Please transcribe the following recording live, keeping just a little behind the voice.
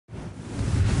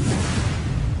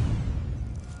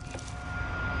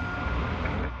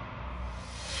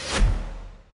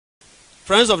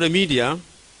Friends of the media,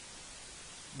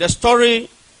 the story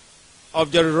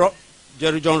of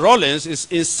Jerry John Rawlings is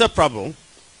inseparable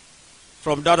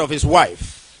from that of his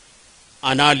wife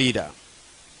and our leader,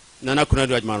 Nana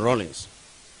Kunadu Agyeman Rawlings.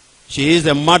 She is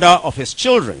the mother of his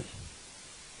children.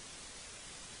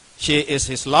 She is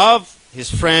his love, his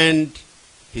friend,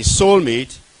 his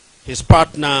soulmate, his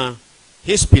partner,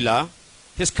 his pillar,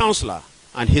 his counselor,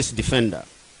 and his defender.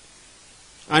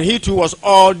 And he too was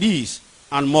all these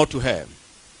and more to her.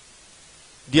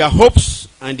 Their hopes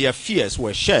and their fears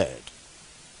were shared,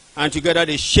 and together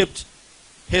they shaped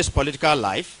his political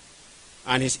life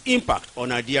and his impact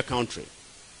on our dear country.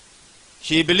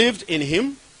 She believed in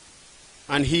him,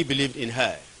 and he believed in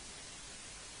her.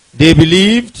 They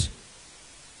believed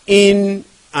in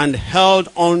and held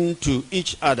on to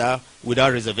each other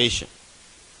without reservation.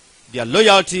 Their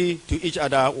loyalty to each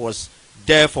other was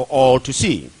there for all to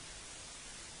see.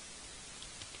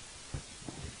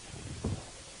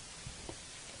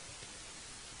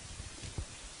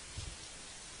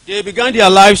 They began their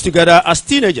lives together as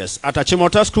teenagers at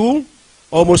Achimota School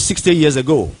almost 60 years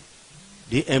ago.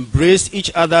 They embraced each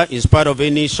other in spite of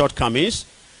any shortcomings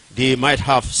they might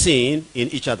have seen in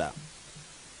each other.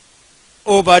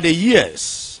 Over the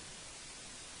years,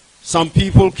 some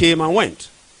people came and went.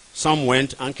 Some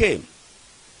went and came.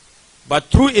 But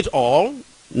through it all,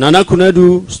 Nana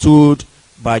Kunadu stood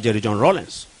by Jerry John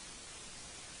Rawlings.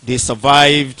 They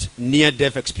survived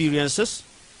near-death experiences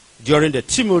during the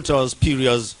tumultuous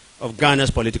periods of Ghana's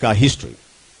political history.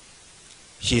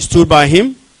 She stood by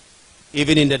him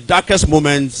even in the darkest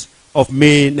moments of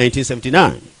May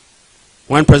 1979,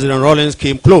 when President Rawlings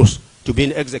came close to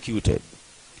being executed.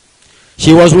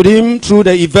 She was with him through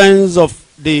the events of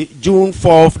the June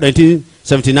 4,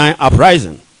 1979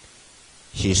 uprising.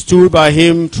 She stood by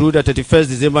him through the 31st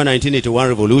December 1981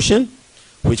 revolution,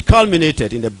 which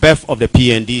culminated in the birth of the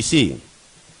NDC.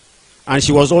 And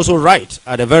she was also right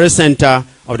at the very center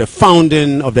of the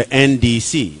founding of the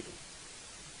NDC.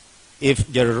 If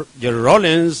Jerry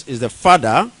Rawlings is the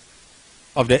father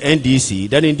of the NDC,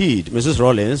 then indeed Mrs.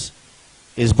 Rawlings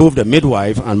is both the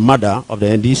midwife and mother of the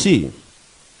NDC.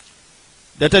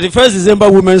 The 31st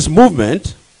December Women's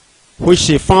Movement, which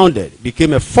she founded,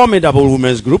 became a formidable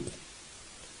women's group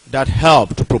that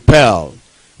helped to propel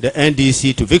the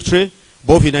NDC to victory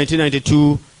both in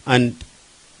 1992 and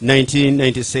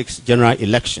 1996 general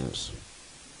elections.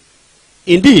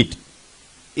 Indeed,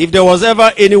 if there was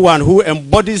ever anyone who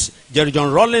embodies Jerry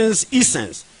John Rawlings'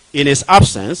 essence in his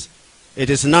absence,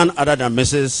 it is none other than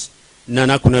Mrs.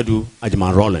 Nana Kunadu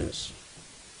Agyeman Rawlings.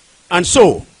 And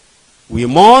so, we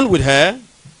mourn with her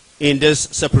in this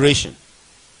separation.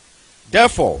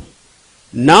 Therefore,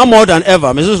 now more than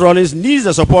ever, Mrs. Rawlings needs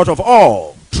the support of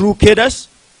all true cadres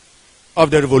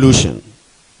of the revolution,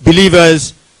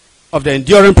 believers of the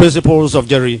enduring principles of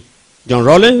Jerry John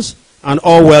Rawlings, and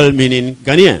all well-meaning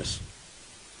Ghanaians.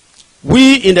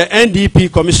 We in the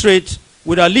NDP commiserate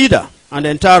with our leader and the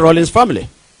entire Rawlings family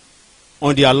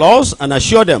on their loss and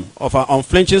assure them of our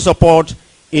unflinching support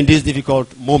in these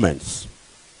difficult moments.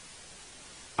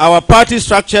 Our party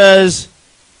structures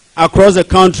across the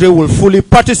country will fully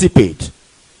participate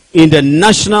in the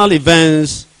national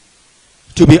events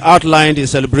to be outlined in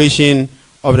celebration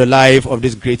of the life of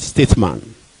this great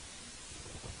statesman.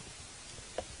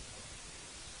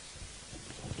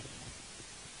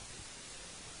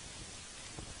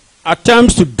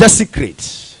 Attempts to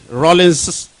desecrate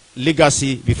Rawlings'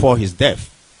 legacy before his death.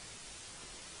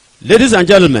 Ladies and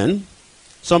gentlemen,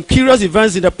 some curious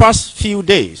events in the past few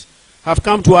days have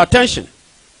come to our attention,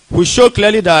 which show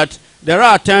clearly that there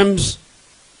are attempts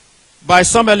by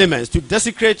some elements to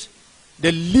desecrate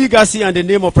the legacy and the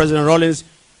name of President Rawlings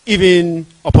even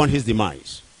upon his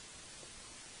demise.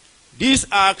 These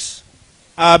acts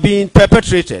are being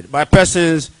perpetrated by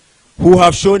persons who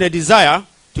have shown a desire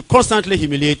to constantly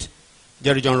humiliate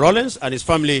Jerry John Rawlings and his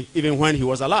family even when he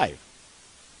was alive.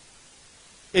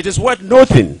 It is worth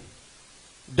noting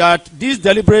that these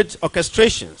deliberate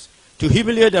orchestrations to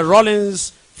humiliate the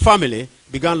Rawlings family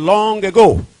began long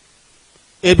ago.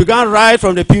 It began right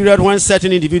from the period when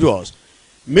certain individuals,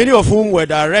 many of whom were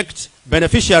direct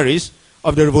beneficiaries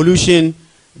of the revolution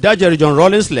that Jerry John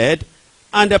Rawlings led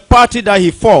and the party that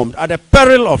he formed at the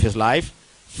peril of his life,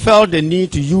 felt the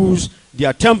need to use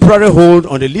their temporary hold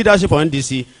on the leadership of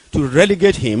NDC to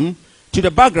relegate him to the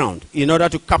background in order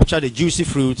to capture the juicy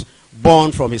fruits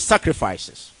born from his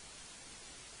sacrifices.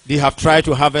 They have tried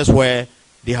to harvest where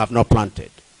they have not planted.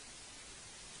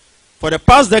 For the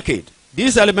past decade,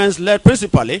 these elements, led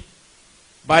principally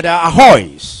by the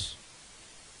Ahoys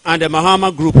and the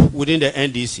Mahama group within the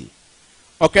NDC,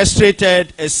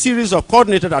 orchestrated a series of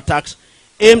coordinated attacks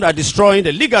aimed at destroying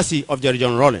the legacy of Jerry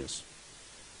John Rawlings.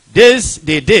 This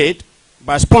they did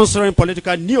by sponsoring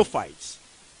political neophytes,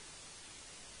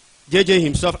 JJ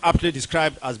himself aptly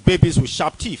described as babies with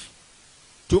sharp teeth,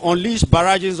 to unleash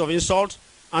barrages of insult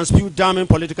and spew damning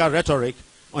political rhetoric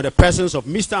on the persons of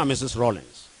Mr. and Mrs.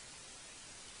 Rawlings.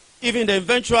 Even the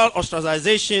eventual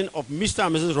ostracization of Mr.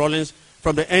 and Mrs. Rawlings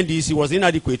from the NDC was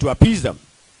inadequate to appease them.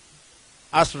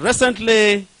 As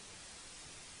recently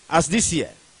as this year,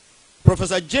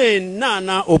 Professor Jane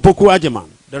Nana Opoku Agyeman,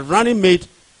 the running mate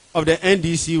of the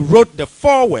NDC, wrote the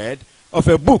foreword of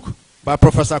a book by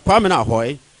Professor Kwame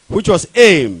Ahoy, which was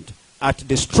aimed at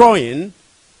destroying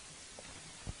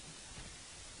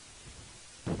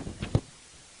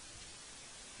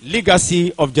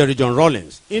legacy of Jerry John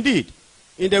Rawlings. Indeed,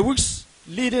 in the weeks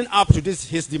leading up to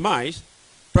his demise,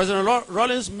 President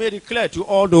Rawlings made it clear to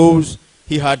all those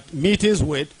he had meetings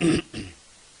with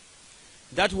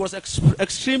that he was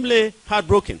extremely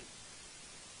heartbroken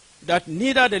that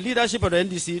neither the leadership of the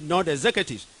NDC nor the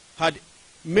executives had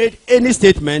made any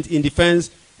statement in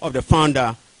defense of the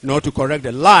founder, nor to correct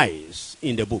the lies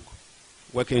in the book,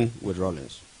 Working with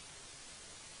Rawlings.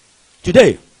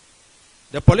 Today,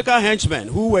 the political henchmen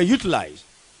who were utilized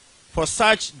for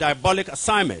such diabolic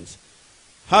assignments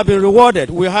have been rewarded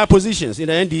with high positions in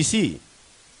the NDC.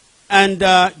 And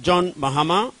John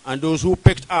Mahama and those who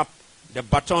picked up the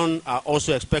baton are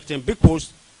also expecting big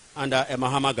posts under a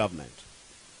Mahama government.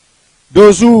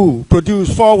 Those who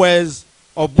produce forewords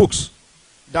of books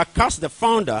that cast the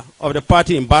founder of the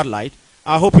party in bad light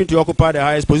are hoping to occupy the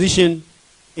highest position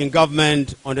in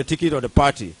government on the ticket of the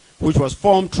party, which was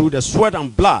formed through the sweat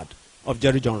and blood of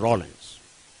Jerry John Rawlings.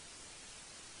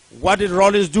 What did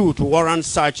Rawlings do to warrant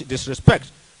such disrespect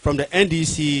from the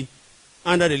NDC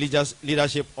under the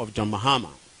leadership of John Mahama?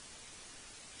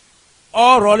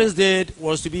 All Rawlings did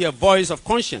was to be a voice of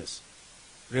conscience,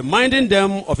 reminding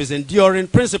them of his enduring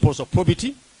principles of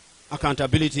probity,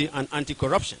 accountability, and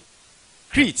anti-corruption.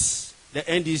 Creeds the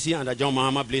NDC under John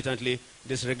Mahama blatantly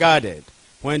disregarded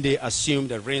when they assumed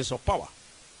the reins of power.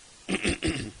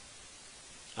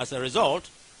 As a result,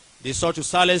 they sought to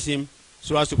silence him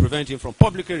so as to prevent him from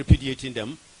publicly repudiating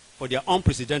them for their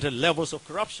unprecedented levels of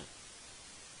corruption.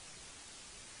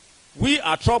 We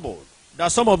are troubled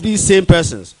that some of these same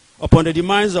persons, upon the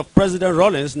demise of President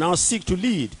Rawlings, now seek to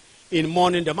lead in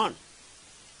mourning the man.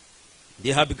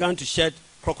 They have begun to shed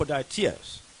crocodile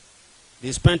tears.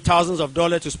 They spent thousands of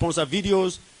dollars to sponsor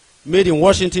videos made in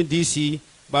Washington, D.C.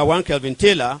 by one Kelvin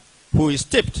Tailor, who is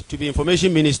tipped to be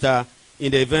information minister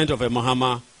in the event of a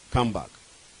Mahama comeback,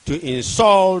 to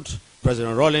insult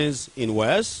President Rawlings in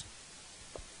words,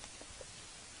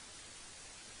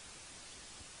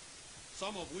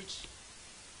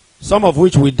 some of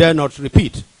which we dare not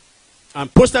repeat,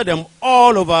 and posted them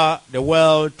all over the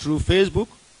world through Facebook,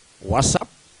 WhatsApp,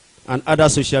 and other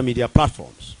social media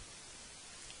platforms.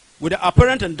 With the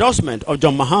apparent endorsement of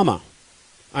John Mahama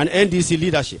and NDC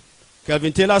leadership,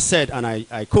 Kelvin Tailor said, and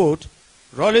I quote,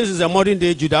 "Rawlings is a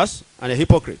modern-day Judas and a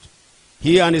hypocrite.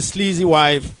 He and his sleazy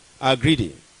wife are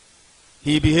greedy.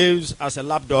 He behaves as a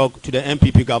lapdog to the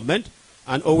MPP government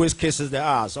and always kisses the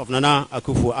ass of Nana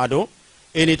Akufo-Addo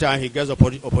anytime he gets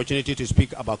opportunity to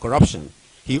speak about corruption."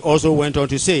 He also went on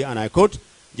to say, and I quote,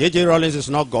 "JJ Rawlings is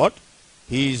not God.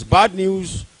 He is bad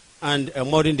news and a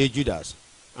modern-day Judas,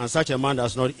 and such a man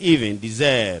does not even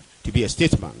deserve to be a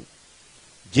statesman.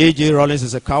 JJ Rawlings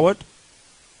is a coward.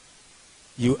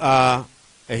 You are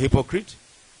a hypocrite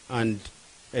and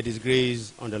a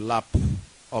disgrace on the lap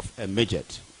of a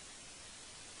midget."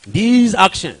 These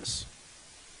actions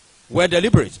were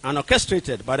deliberate and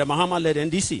orchestrated by the Mahama-led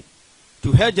NDC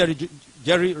to hurt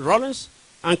Jerry Rawlings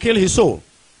and kill his soul,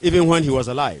 even when he was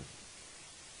alive.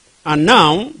 And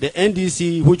now, the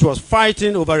NDC, which was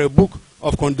fighting over a book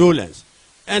of condolence,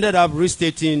 ended up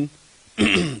restating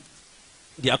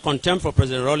their contempt for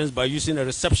President Rawlings by using a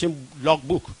reception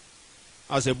logbook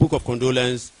as a book of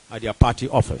condolence at their party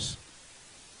office.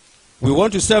 We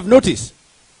want to serve notice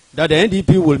that the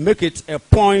NDP will make it a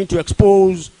point to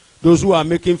expose those who are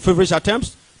making feverish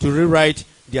attempts to rewrite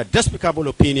their despicable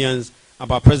opinions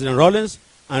about President Rawlings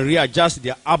and readjust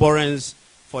their abhorrence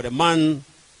for the man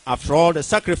after all the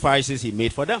sacrifices he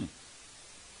made for them.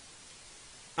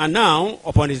 And now,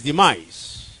 upon his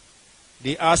demise,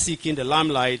 they are seeking the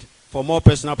limelight for more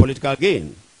personal political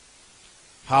gain.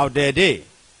 How dare they?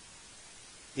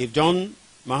 If John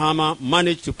Mahama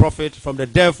managed to profit from the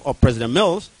death of President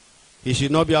Mills, he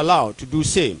should not be allowed to do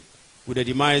same with the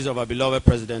demise of our beloved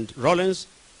President Rawlings,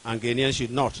 and Ghanaians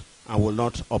should not and will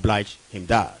not oblige him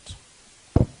that.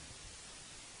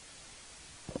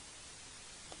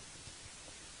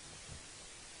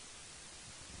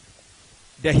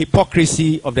 the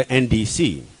hypocrisy of the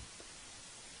NDC.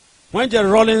 When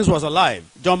JJ Rawlings was alive,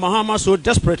 John Mahama so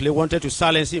desperately wanted to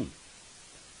silence him.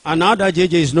 And now that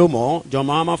JJ is no more, John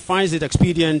Mahama finds it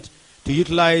expedient to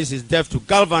utilize his death to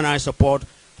galvanize support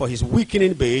for his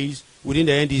weakening base within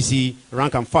the NDC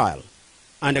rank and file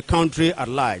and the country at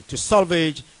large to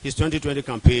salvage his 2020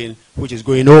 campaign, which is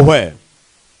going nowhere.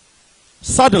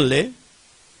 Suddenly,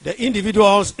 the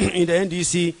individuals in the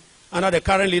NDC under the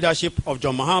current leadership of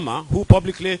John Mahama, who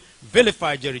publicly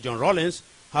vilified Jerry John Rawlings,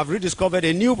 have rediscovered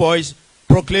a new voice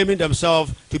proclaiming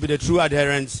themselves to be the true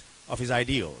adherents of his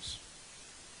ideals.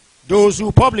 Those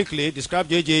who publicly describe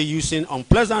JJ using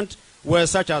unpleasant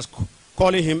words such as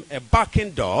calling him a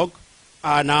barking dog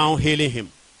are now hailing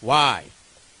him. Why?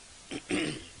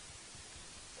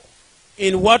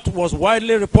 In what was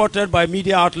widely reported by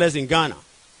media outlets in Ghana,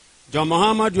 John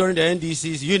Mahama during the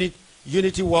NDC's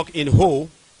unity walk in Ho,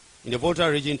 in the Volta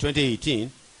region in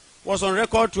 2018, was on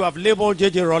record to have labeled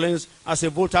JJ Rawlings as a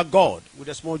Volta god with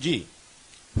a small g,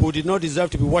 who did not deserve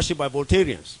to be worshipped by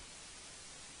Voltarians.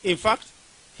 In fact,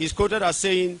 he's quoted as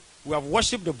saying, "We have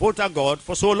worshipped the Volta god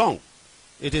for so long.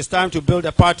 It is time to build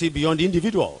a party beyond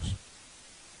individuals.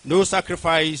 No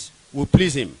sacrifice will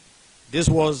please him." This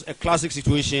was a classic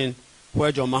situation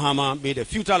where John Mahama made a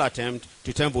futile attempt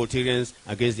to turn Voltarians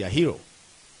against their hero.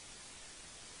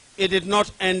 It did not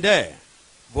end there.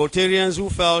 Voltarians who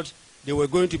felt they were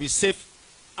going to be safe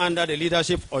under the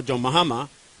leadership of John Mahama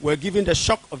were given the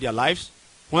shock of their lives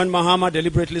when Mahama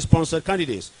deliberately sponsored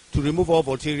candidates to remove all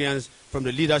Voltarians from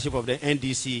the leadership of the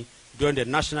NDC during the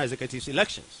national executive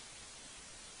elections.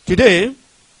 Today,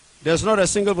 there's not a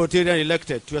single Voltarian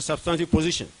elected to a substantive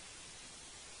position,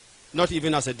 not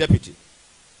even as a deputy,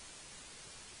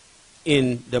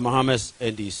 in the Mahama's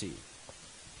NDC.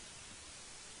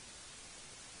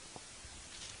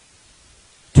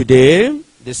 Today,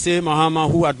 the same Mahama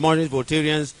who admonished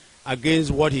Voltarians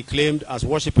against what he claimed as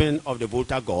worshipping of the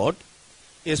Volta god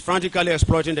is frantically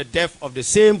exploiting the death of the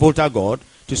same Volta god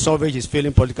to salvage his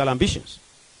failing political ambitions.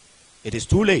 It is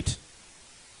too late.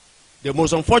 The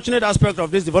most unfortunate aspect of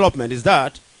this development is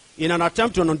that, in an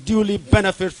attempt to unduly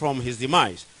benefit from his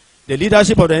demise, the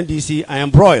leadership of the NDC are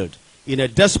embroiled in a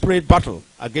desperate battle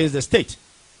against the state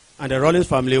and the Rawlings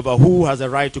family over who has the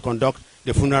right to conduct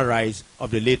the funeral rites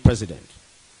of the late president,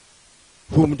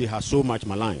 whom they have so much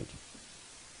maligned.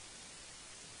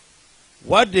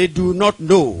 What they do not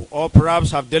know, or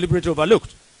perhaps have deliberately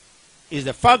overlooked, is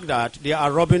the fact that they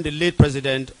are robbing the late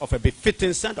president of a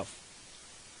befitting send-off.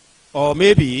 Or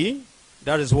maybe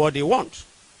that is what they want.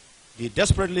 They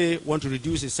desperately want to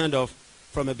reduce his send-off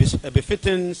from a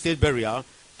befitting state burial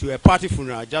to a party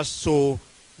funeral just so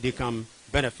they can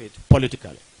benefit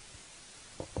politically.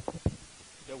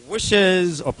 The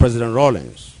wishes of President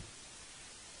Rawlings.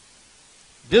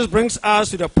 This brings us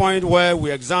to the point where we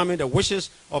examine the wishes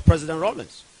of President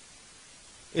Rawlings.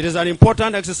 It is an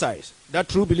important exercise that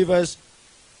true believers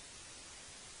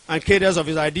and cadres of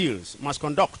his ideals must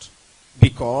conduct,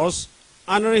 because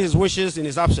honoring his wishes in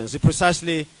his absence is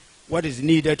precisely what is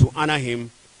needed to honor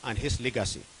him and his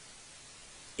legacy.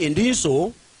 In doing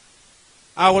so,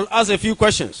 I will ask a few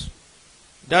questions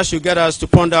that should get us to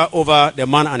ponder over the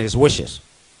man and his wishes.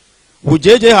 Would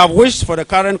JJ have wished for the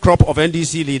current crop of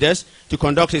NDC leaders to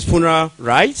conduct his funeral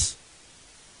rites?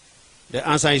 The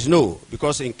answer is no,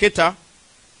 because in Keta,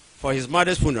 for his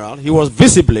mother's funeral, he was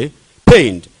visibly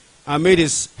pained and made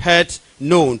his hurt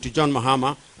known to John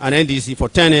Mahama and NDC for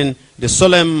turning the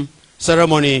solemn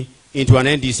ceremony into an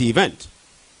NDC event.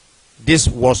 This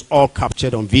was all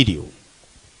captured on video.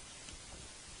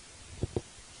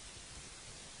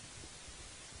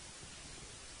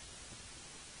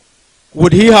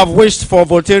 Would he have wished for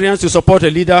Voltarians to support a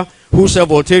leader who said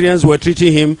Voltarians were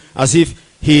treating him as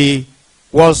if he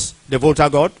was the Volta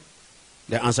god?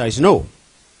 The answer is no.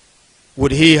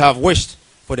 Would he have wished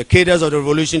for the cadres of the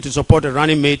revolution to support a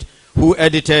running mate who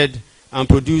edited and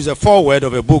produced a foreword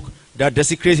of a book that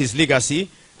desecrates his legacy,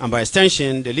 and by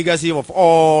extension, the legacy of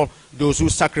all those who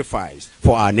sacrificed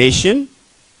for our nation?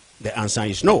 The answer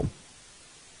is no.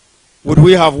 Would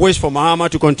we have wished for Mahama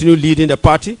to continue leading the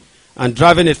party and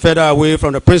driving it further away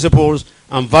from the principles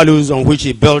and values on which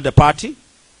he built the party?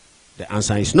 The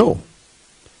answer is no.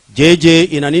 JJ,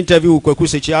 in an interview with Kweku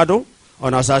Sechiado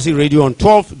on Asasi Radio on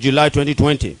 12 July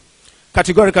 2020,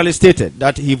 categorically stated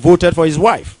that he voted for his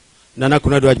wife, Nana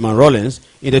Kunadu Agyeman Rawlings,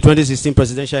 in the 2016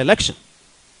 presidential election.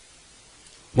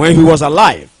 When he was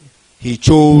alive, he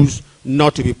chose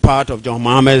not to be part of John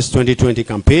Mahama's 2020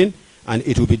 campaign, and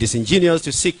it would be disingenuous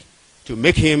to seek to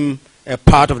make him a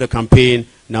part of the campaign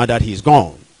now that he's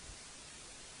gone.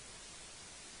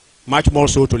 Much more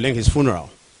so to link his funeral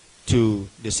to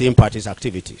the same party's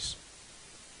activities.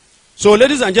 So,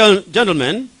 ladies and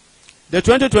gentlemen, the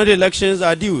 2020 elections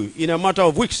are due in a matter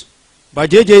of weeks, but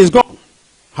JJ is gone.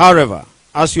 However,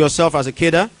 ask yourself as a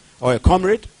cadre or a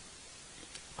comrade,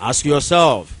 ask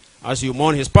yourself as you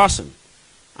mourn his passing,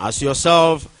 ask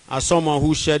yourself as someone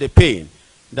who shared the pain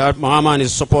that Muhammad and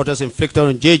his supporters inflicted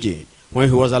on JJ when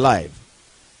he was alive.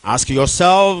 Ask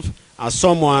yourself as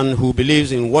someone who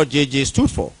believes in what JJ stood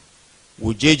for.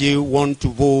 Would JJ want to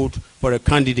vote for a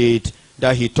candidate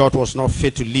that he thought was not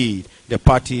fit to lead the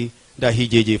party that he,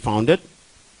 JJ, founded?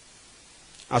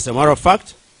 As a matter of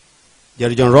fact,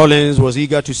 Jerry John Rawlings was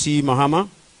eager to see Muhammad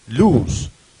lose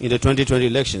in the 2020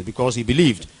 elections because he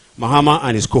believed Muhammad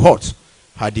and his cohorts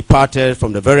had departed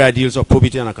from the very ideals of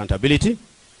probity and accountability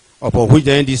upon which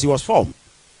the NDC was formed.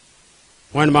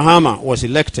 When Muhammad was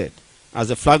elected as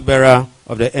the flag bearer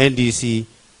of the NDC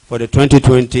for the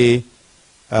 2020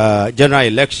 general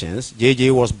elections,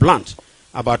 JJ was blunt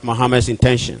about Muhammad's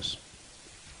intentions.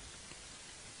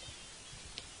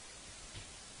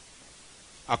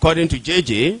 According to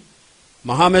JJ,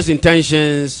 Muhammad's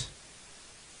intentions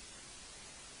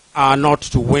are not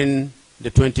to win the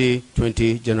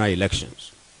 2020 general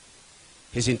elections.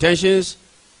 His intentions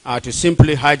are to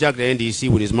simply hijack the NDC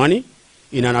with his money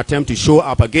in an attempt to show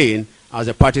up again as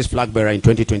the party's flag bearer in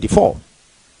 2024.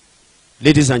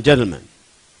 Ladies and gentlemen,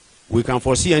 we can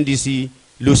foresee NDC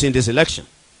losing this election,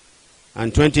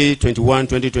 and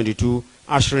 2021-2022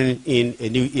 ushering in a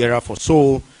new era for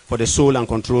the soul and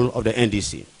control of the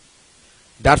NDC.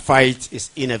 That fight is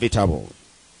inevitable.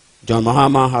 John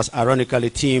Mahama has ironically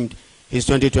themed his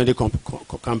 2020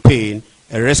 campaign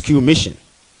a rescue mission.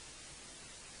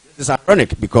 This is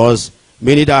ironic because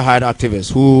many die-hard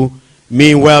activists who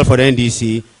mean well for the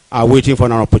NDC are waiting for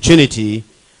an opportunity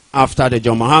after the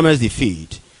John Mahama's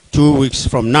defeat 2 weeks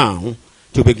from now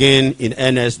to begin in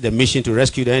earnest the mission to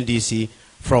rescue the NDC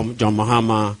from John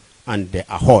Mahama and the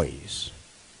Ahoys.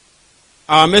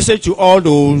 Our message to all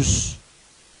those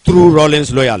true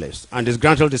Rawlings loyalists and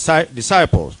disgruntled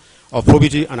disciples of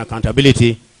probity and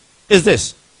accountability is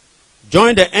this: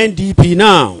 join the NDP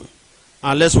now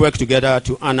and let's work together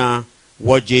to honor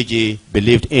what JJ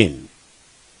believed in.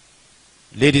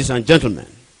 Ladies and gentlemen,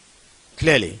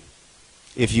 clearly,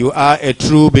 if you are a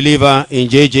true believer in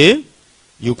JJ,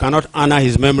 you cannot honor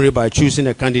his memory by choosing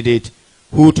a candidate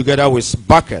who, together with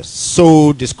backers,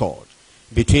 sowed discord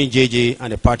between JJ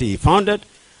and the party he founded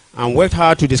and worked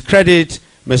hard to discredit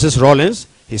Mrs. Rawlings,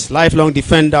 his lifelong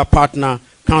defender, partner,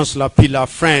 counselor, pillar,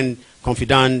 friend,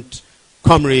 confidant,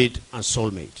 comrade, and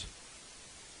soulmate.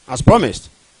 As promised,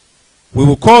 we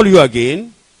will call you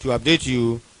again to update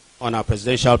you on our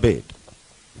presidential bid.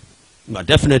 But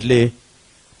definitely,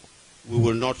 we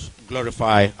will not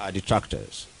glorify our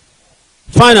detractors.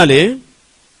 Finally,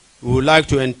 we would like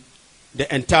to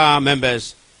the entire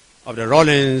members of the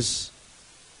Rawlings,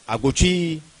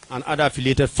 Aguchi, and other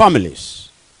affiliated families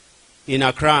in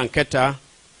Accra and Keta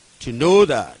to know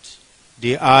that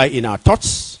they are in our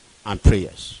thoughts and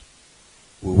prayers.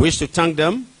 We wish to thank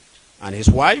them and his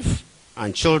wife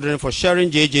and children for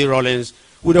sharing JJ Rawlings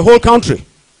with the whole country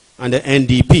and the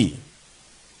NDP.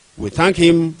 We thank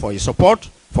him for his support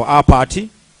for our party.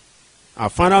 Our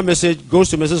final message goes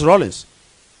to Mrs. Rawlings.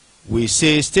 We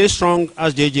say stay strong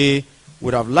as JJ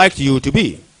would have liked you to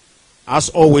be. As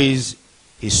always,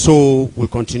 his soul will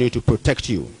continue to protect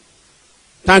you.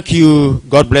 Thank you.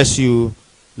 God bless you.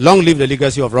 Long live the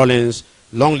legacy of Rawlings.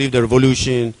 Long live the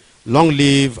revolution. Long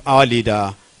live our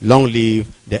leader. Long live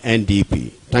the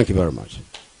NDP. Thank you very much.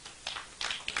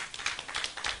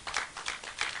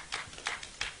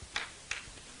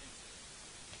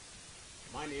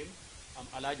 My name, I'm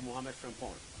Alhaji Mohammed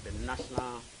Frempong,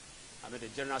 the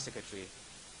General Secretary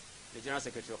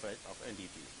of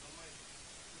NDP.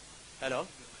 Hello?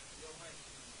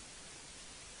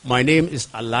 My name is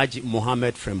Alhaji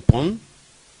Mohammed Frempong,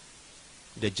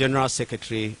 the General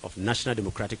Secretary of National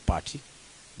Democratic Party.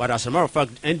 But as a matter of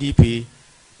fact, NDP,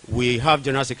 we have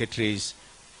General Secretaries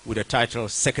with the title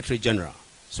Secretary General.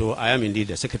 So I am indeed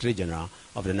the Secretary General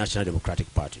of the National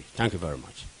Democratic Party. Thank you very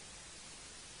much.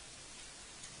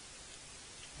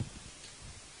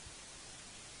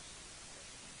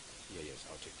 Yes,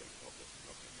 I'll take them.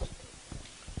 Okay.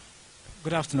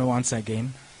 Good afternoon once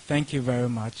again. Thank you very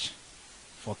much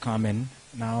for coming.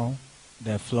 Now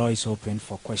the floor is open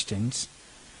for questions.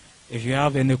 If you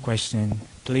have any question,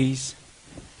 please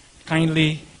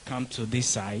kindly come to this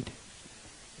side,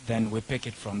 then we pick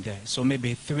it from there. So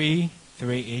maybe three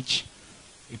each.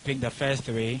 We pick the first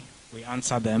three, we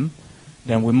answer them,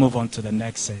 then we move on to the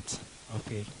next set.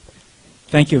 Okay.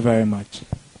 Thank you very much.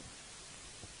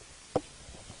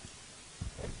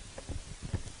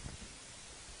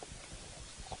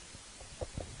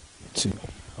 Two.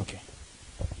 Okay.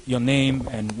 your name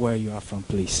and where you are from,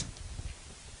 please.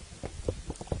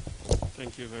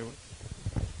 Thank you very much.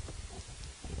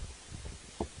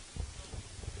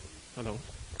 Hello.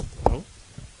 Hello.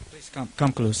 Please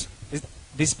come close. Is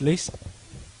this place?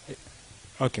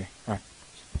 Okay. All right.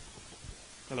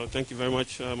 Hello. Thank you very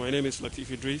much. My name is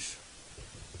Latif Idris.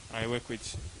 I work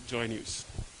with Joy News.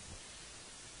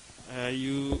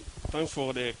 Thanks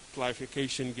for the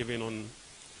clarification given on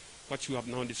what you have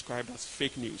now described as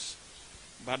fake news.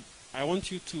 But I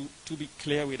want you to be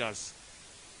clear with us.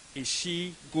 Is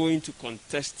she going to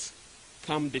contest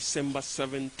come December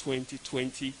 7,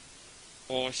 2020,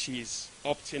 or she's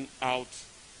opting out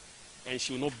and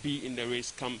she will not be in the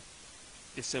race come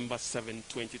December 7,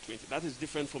 2020? That is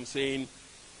different from saying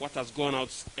what has gone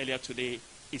out earlier today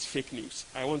is fake news.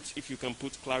 I want if you can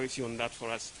put clarity on that for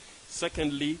us.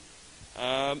 Secondly,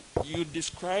 you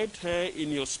described her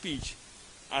in your speech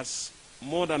as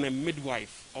more than a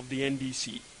midwife of the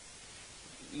NDC.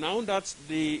 Now that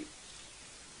the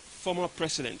former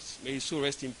president, may he so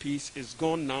rest in peace, is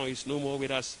gone now, is no more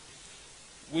with us,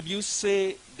 would you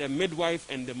say the midwife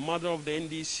and the mother of the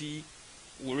NDC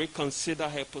will reconsider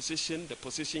her position, the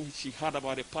position she had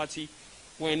about the party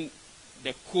when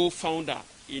the co-founder,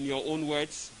 in your own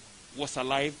words, was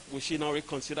alive? Will she now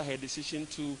reconsider her decision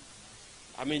to,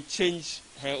 change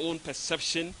her own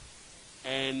perception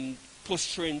and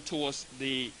posturing towards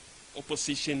the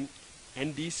opposition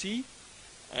NDC?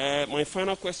 My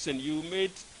final question, you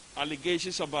made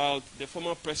allegations about the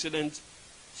former president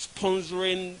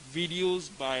sponsoring videos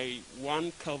by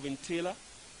one Kelvin Tailor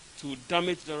to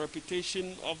damage the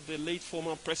reputation of the late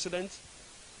former president.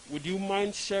 Would you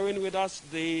mind sharing with us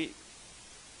the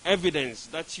evidence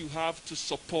that you have to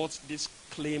support this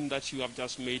claim that you have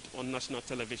just made on national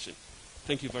television?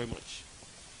 Thank you very much.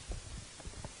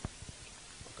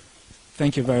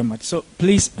 Thank you very much. So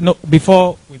please,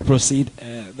 before we proceed,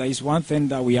 there is one thing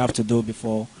that we have to do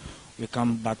before we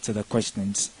come back to the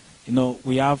questions.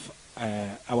 We have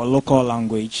our local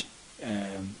language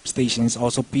stations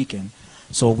also peaking,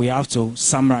 so we have to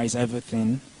summarize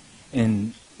everything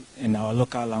in our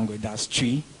local language. That's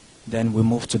Twi. Then we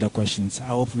move to the questions. I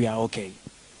hope we are okay.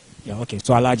 Yeah, okay.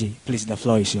 So Alaji, please, the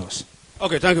floor is yours.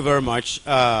 Okay, thank you very much.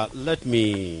 Let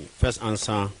me first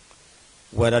answer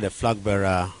whether the flag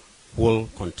bearer will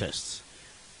contest.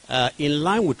 In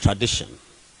line with tradition,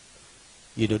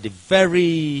 the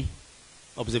very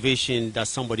observation that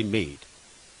somebody made,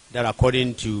 that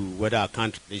according to whether a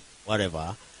country,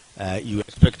 whatever, you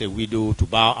expect a widow to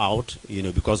bow out,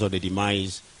 because of the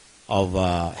demise of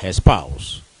her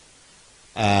spouse.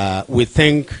 We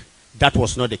think that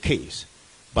was not the case,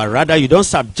 but rather you don't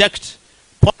subject.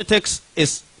 Politics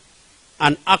is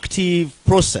an active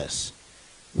process.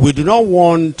 We do not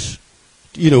want,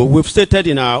 we've stated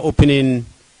in our opening,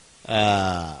 in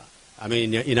our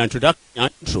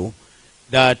intro,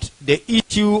 that the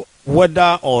issue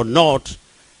whether or not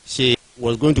she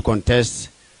was going to contest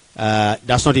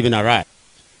does not even arise.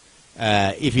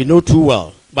 If you know too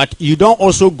well. But you don't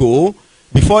also go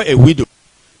before a widow,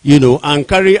 and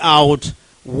carry out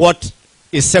what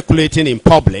is circulating in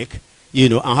public,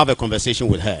 and have a conversation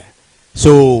with her.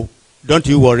 So don't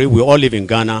you worry, we all live in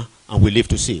Ghana and we live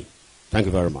to see. Thank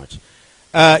you very much.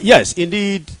 Yes,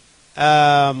 indeed,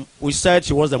 we said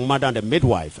she was the mother and the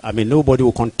midwife. Nobody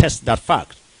will contest that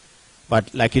fact.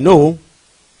 But like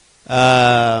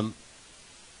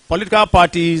political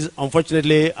parties,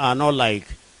 unfortunately, are not like,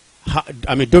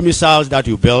 domiciles that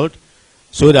you build,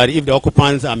 so that if the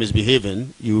occupants are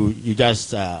misbehaving, you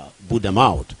just boot them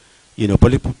out.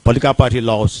 Political party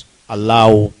laws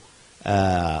allow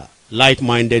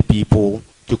like-minded people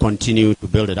to continue to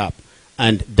build it up.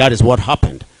 And that is what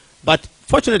happened. But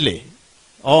fortunately,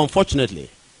 or unfortunately,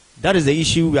 that is the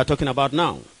issue we are talking about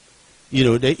now.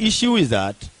 The issue is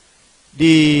that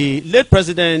the late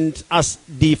president, as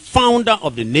the founder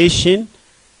of the nation,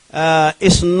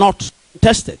 is not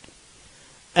tested.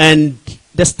 And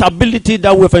the stability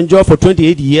that we've enjoyed for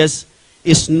 28 years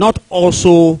is not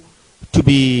also to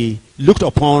be looked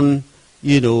upon,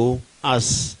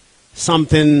 as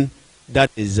something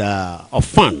that is of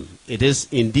fun. It is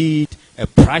indeed a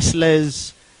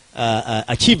priceless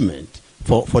achievement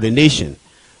for the nation.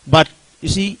 But you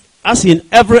see, as in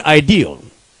every ideal,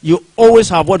 you always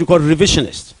have what you call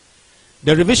revisionists.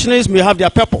 The revisionists may have their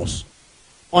purpose.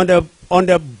 On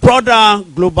the broader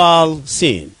global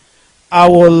scene, I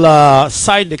will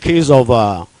cite the case of,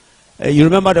 you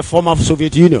remember the former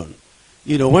Soviet Union.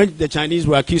 When the Chinese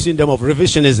were accusing them of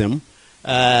revisionism,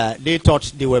 they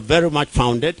thought they were very much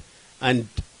founded. And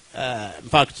in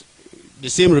fact, the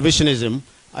same revisionism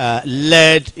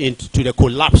led to the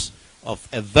collapse of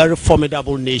a very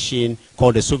formidable nation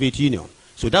called the Soviet Union.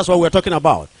 So that's what we're talking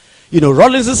about.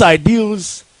 Rawlings's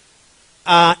ideals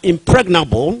are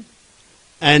impregnable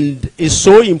and is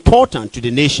so important to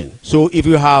the nation. So if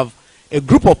you have a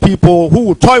group of people who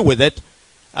will toy with it,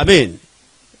 I mean,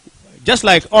 just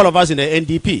like all of us in the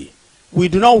NDP, we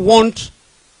do not want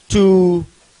to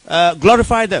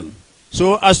glorify them.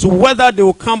 So as to whether they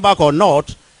will come back or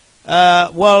not,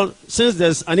 well, since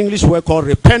there's an English word called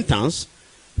repentance,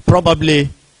 probably,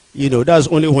 that's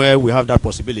only where we have that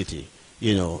possibility,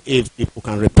 if people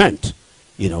can repent,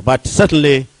 but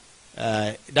certainly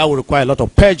that will require a lot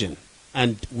of purging,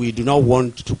 and we do not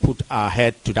want to put our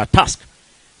head to that task.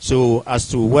 So as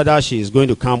to whether she is going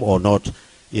to come or not,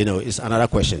 is another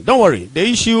question. Don't worry. The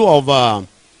issue of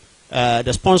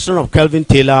the sponsoring of Kelvin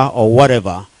Tailor or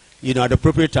whatever, at the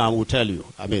appropriate time we'll tell you.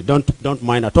 I mean, don't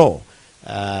mind at all.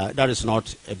 That is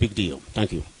not a big deal.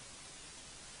 Thank you.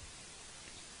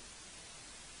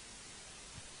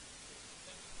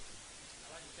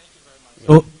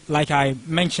 So, like I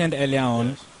mentioned earlier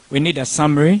on, we need a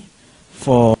summary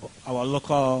for our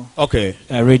local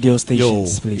radio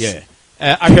stations, please. Yeah.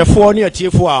 Ahwefo ne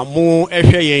atiefo a mo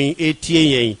ehwe yen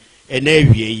etie yen ena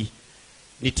awie yi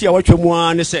ne tie watwemu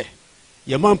a ne se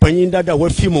ye mampanyin dada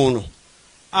wafi mu no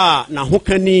na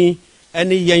hokani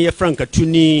ene yen ye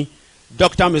frankatuni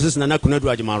Dr. Mrs. Nana Kunadu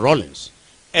Agyeman Rawlings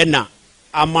ena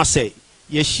amase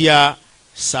ye hia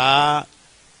sa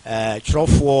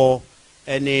trofo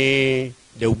ene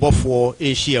de ubofo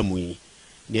enhia mu yi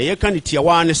ne ye kan tie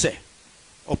wa ne se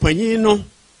opanyin no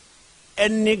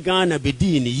ene Ghana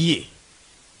bedi ni yie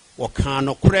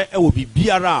wakano kure ewo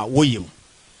bibiara woyim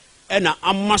ena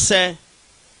amase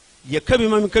ye kabi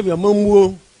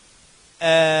mamuo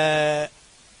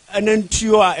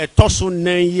anantuo a etoso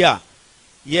nan yi a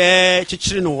ye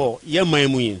chichiri no ho ye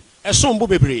manmu yin esombo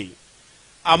bebre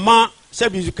ama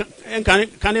sabi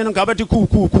kan no kabati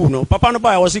ku no papa no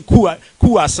ba wo se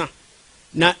ku asa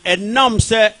na enam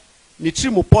se ni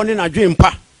trimupo ne na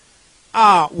dwempa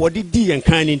a wodi di yen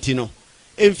kan ni ntino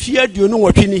emfia duonu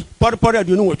wotwe ni porpor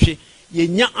duonu wotwe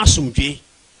yenya asomdwe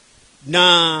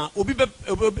na obi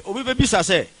be bisa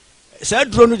se sa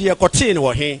duro no de kote ne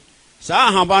wo he sa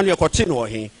ahaba no ye kote ne wo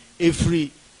he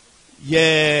efri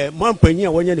ye mampanyi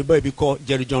a wonya ne ba bi ko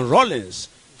Jerry John Rawlings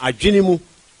adwene mu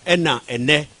ena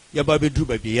ene ye ba beduru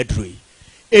ba bi ye duroi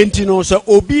enti no so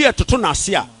obi etoto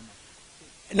nase a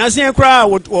nase kra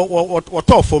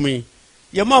wo for me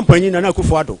ye mampanyi na na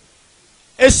kufu ado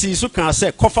esi so kan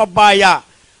se kofa baya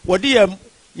wodi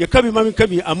ye kabi mami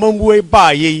kabi amambuwe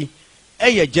ba ye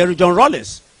Jerry John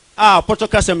Rawlings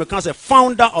Portugal se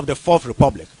founder of the Fourth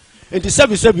Republic. And the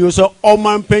sebi so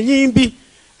omampanyin bi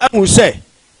ahu se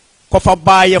kofa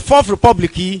baya Fourth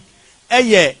Republic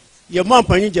ye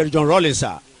mampanyin Jerry John Rawlings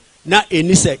na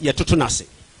eni se ye toto nase.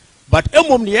 But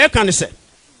emom ne ye kan se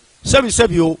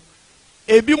sebi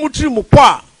ebi mutri mu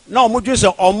kwa na omodwe se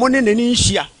omone nani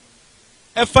nhia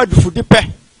efa dufude pe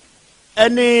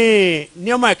ene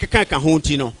nioma ekeka ho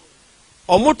nti no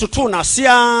omo toto na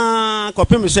sia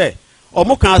kopem se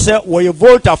omo kan se wo ye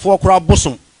Volta fo kora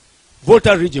bosom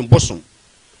Volta region bosom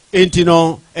enti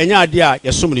no enya ade a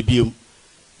yesom ne biom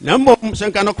na mbom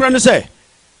senka no kora ne se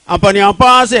ampani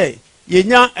ampa se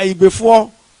yenya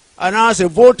aibefo ana se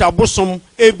Volta bosom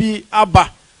ebi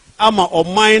aba ama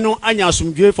oman no anya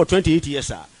asomdwe for 28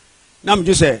 years na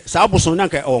mju se sa bosom na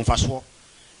nka mfaso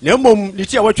na mom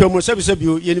liti a watwa mu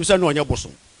sebisebio ye nibisa no onye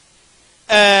bosom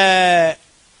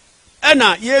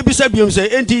ena ye bisebio se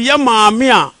enti ye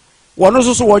maame a wono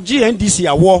soso wo gi NDC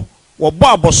awo wo bo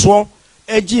aboso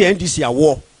agi NDC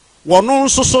awo wono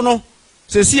soso no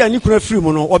se si ani kura firi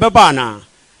mu no obeba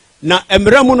na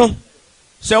emra mu no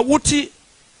se wuti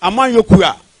aman yoku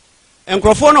a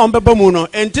enkrofo na ombeba mu no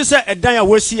enti se edan a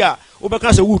wasi a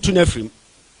obeka se wutu na firi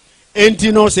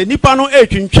enti no se nipa no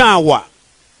etwintwan awa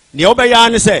ne obeya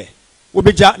ne se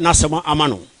obeja nasema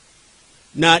amano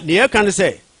na ne kan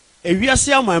se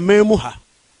ewiase amaman mu ha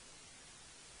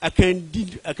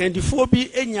akandifo bi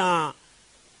enya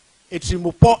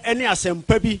etrimupo ene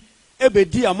asempa bi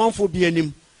ebedi amanfo bi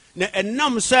anim na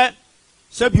enam se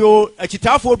sebio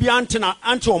akitafo bi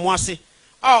ante omo ase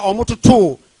a omo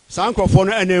toto sankrofo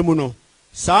no enemu no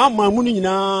sa mamu no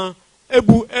nyina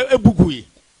ebugui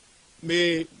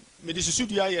me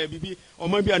disusudu ya bibi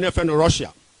omo bi ane fe no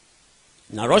Russia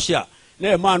na Russia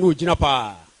na ma no gina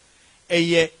pa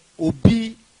eye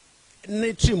obi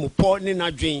ne trimupo ne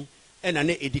nadwen ena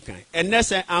ne edikan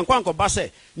enese ankwanko ba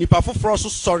se nipa foforo so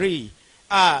sorry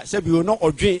sebio no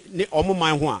odwen ne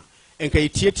omoman ho a enka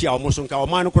etietia omo so nka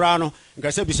oman no kura no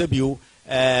nka sebio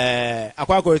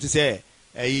akwako ti se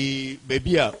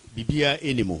bebia bibia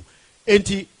enimo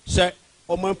enti se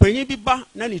Omanpanyin bi ba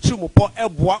na ne tirimupo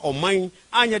eboa oman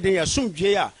anya den ya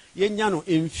sumdwe a yenya no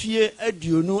emfie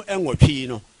aduonu enwotwe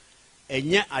no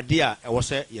enye ade a ewo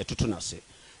se yetoto nase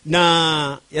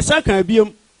na yesaka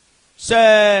biem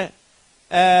se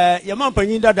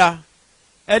yamampanyin dada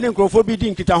ene nkrofo bi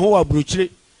di nkita ho wa bruchire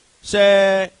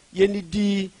se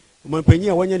yenidi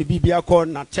omanpanyin a wonya ne bibia kɔ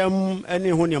na tem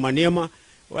ene ho ne manema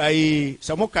ai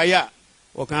samokaya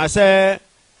okan se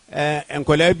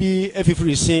enkola bi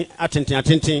efifiri sin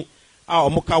atenten a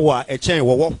omoka wa echen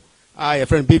wowo a your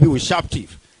friend baby with sharp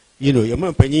teeth your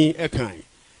man panyin ekan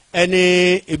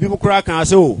ene ebi mukura kan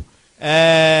se o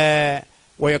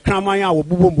wo ye kraman a wo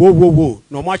bubo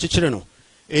no mo akyekyere no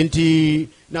enti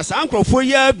na sa ankrofo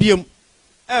ya biem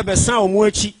ebe san omo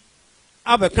achi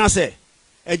abeka se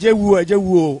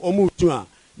ejewu omo tu a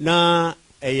na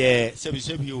eye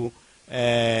sebi o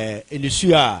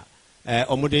enisu a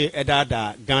omude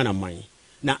edada Ghana man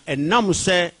na enam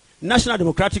se National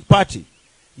Democratic Party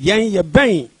yen ye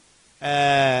ben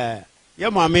ye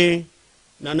mame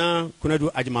nana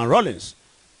Kunadu Agyeman Rawlings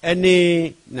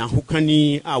ene na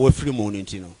hukani a wafiri mu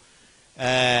nti no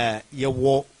ye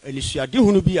wo enisuade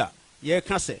hunu bi a ye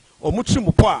ka se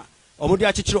omutirimupo a omude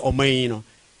akyekyere oman no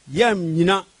yem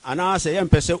nyina ana se yem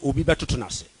pese obi betoto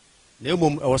nase na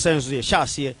emom ewo senso ye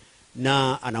hyase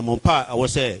na anamompa ewo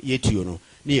se yetuo no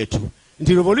ne yetu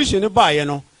nti revolution ba ye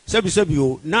no sebi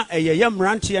o na eye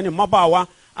yemrante ne mabawa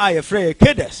a ye frɛ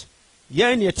kedes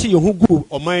ye ne tie ho gu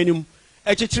omanim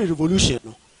ekyekyere revolution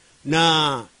no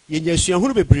na yenya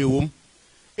suahunu bebre wom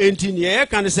enti ne ye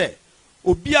kan se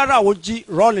obiara a wogi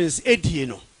Rawlings edie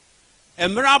no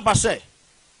emra ba se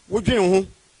wodwen ho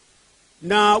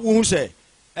na wo hu se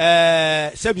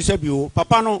sebi o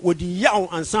papa no wodi yaw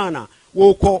ansana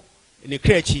wo kɔ ne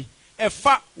krachi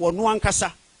efa wono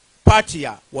ankasa party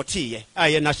a wotiye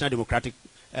aye National Democratic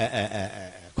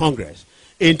Congress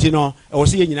enti no wo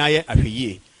se nyina ye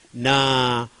ahweye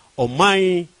na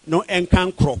oman no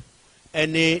enkan kro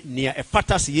ene nia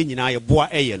efata se ye nyina ye boa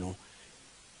eye no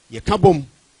ye kabom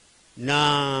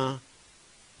na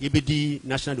yebedi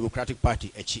National Democratic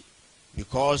Party echi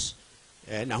because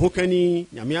na hokani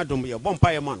nyame adom ye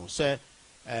bompa ye ma no se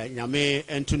nyame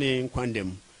entune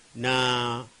nkwandem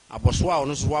na aboso a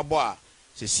ono so abo a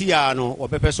se sia no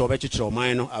obepe so obekyekyere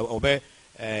oman no obe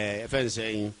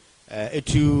efense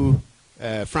etu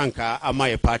franka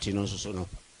amaye party no so no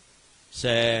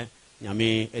se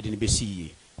nyame edini besiye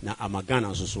na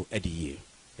amagana so ediye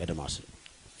yadamase.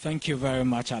 Thank you very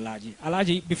much, Alaji.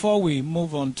 Alaji, before we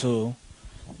move on to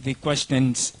the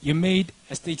questions, you made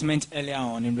a statement earlier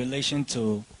on in relation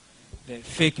to the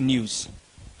fake news.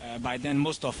 By then,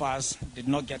 most of us did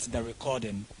not get the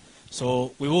recording.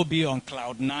 So we will be on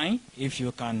cloud 9. If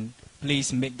you can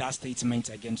please make that statement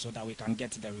again so that we can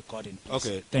get the recording, please.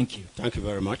 Okay. Thank you. Thank you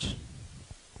very much.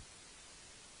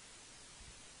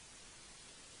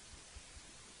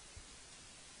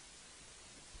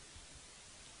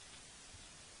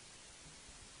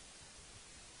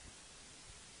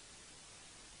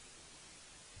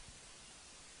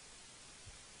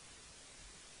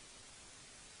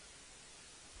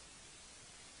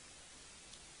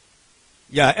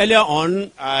 Yeah, earlier on,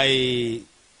 I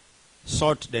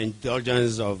sought the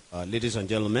indulgence of ladies and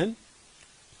gentlemen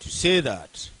to say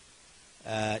that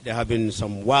there have been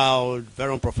some wild,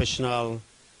 very unprofessional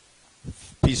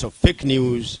piece of fake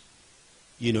news,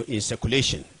 in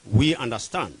circulation. We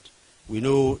understand. We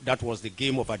know that was the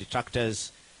game of our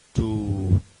detractors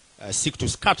to seek to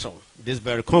scatter this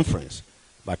very conference.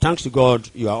 But thanks to God,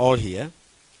 you are all here.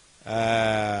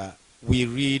 We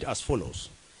read as follows.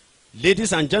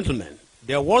 Ladies and gentlemen,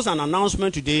 there was an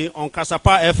announcement today on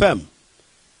Kasapa FM,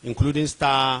 including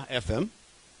Star FM,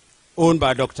 owned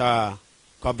by Dr.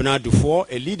 Kunadu Agyeman,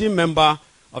 a leading member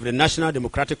of the National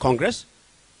Democratic Congress,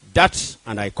 that,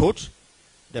 and I quote,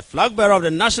 the flag bearer of the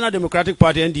National Democratic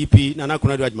Party, NDP,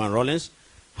 Kunadu Agyeman Rawlings,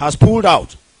 has pulled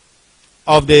out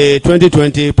of the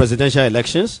 2020 presidential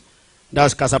elections.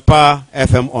 That's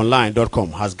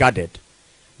KasapaFMOnline.com has gathered.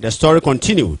 The story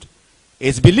continued.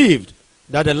 It's believed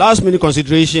that the last-minute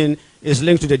consideration is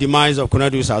linked to the demise of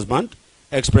Kunadu's husband,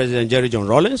 ex-President Jerry John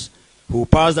Rawlings, who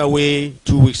passed away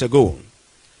 2 weeks ago.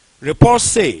 Reports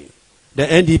say the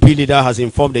NDP leader has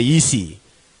informed the EC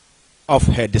of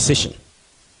her decision.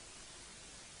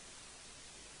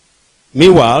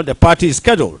 Meanwhile, the party is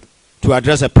scheduled to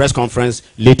address a press conference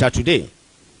later today.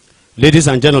 Ladies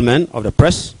and gentlemen of the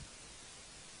press,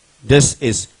 this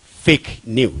is fake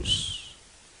news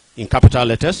in capital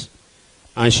letters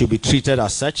and should be treated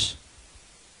as such.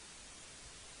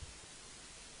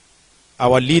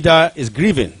 Our leader is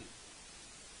grieving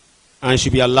and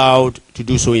should be allowed to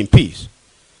do so in peace.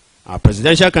 Our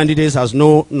presidential candidate has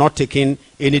not taken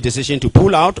any decision to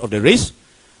pull out of the race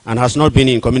and has not been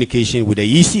in communication with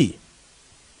the EC.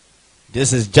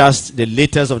 This is just the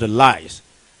latest of the lies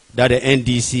that the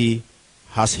NDC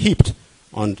has heaped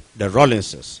on the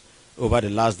Rawlingses over the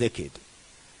last decade.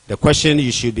 The question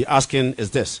you should be asking is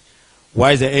this: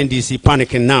 why is the NDC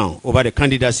panicking now over the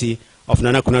candidacy of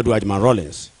Nana Kunadu Agyeman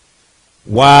Rawlings?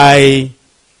 Why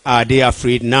are they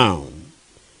afraid now?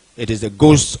 It is the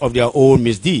ghosts of their own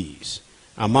misdeeds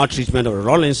and maltreatment of the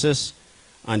Rawlingses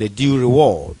and the due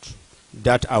reward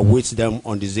that awaits them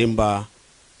on December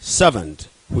 7th,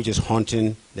 which is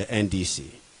haunting the NDC.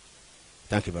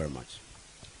 Thank you very much.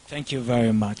 Thank you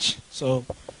very much. So,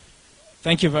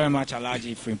 thank you very much,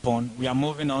 Alhaji Frimpong. We are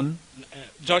moving on.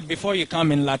 George, before you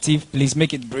come in, Latif, please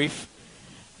make it brief.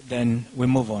 Then we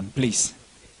move on, please.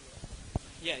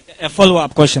 Yeah, a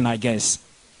follow-up question, I guess.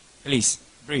 Please,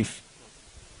 brief.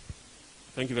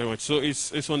 Thank you very much. So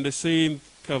it's on the same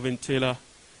Kelvin Tailor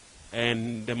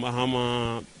and the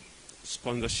Mahama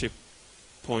sponsorship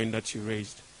point that you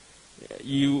raised.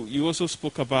 You also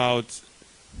spoke about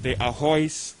the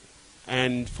Ahoys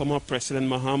and former President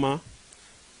Mahama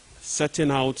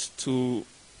setting out to,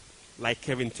 like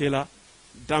Kelvin Tailor,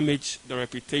 damage the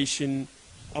reputation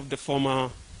of the former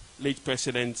late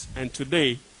president, and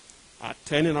today are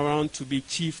turning around to be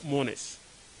chief mourners.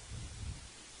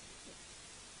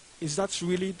 Is that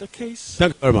really the case?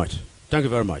 Thank you very much. Thank you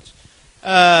very much.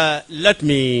 Let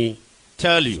me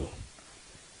tell you,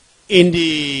 in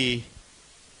the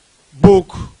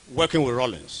book Working with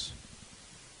Rawlings,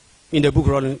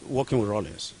 Working with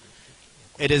Rawlings,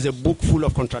 it is a book full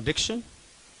of contradiction,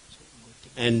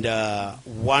 and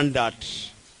one that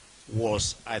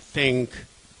was, I think,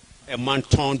 a man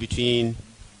torn between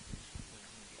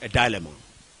a dilemma.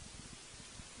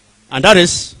 And that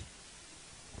is,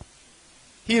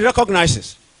 he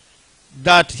recognizes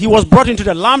that he was brought into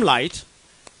the limelight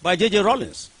by JJ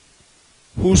Rawlings,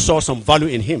 who saw some value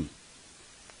in him.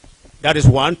 That is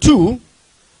one. Two,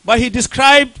 but he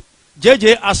described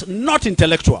JJ as not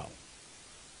intellectual.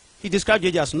 He described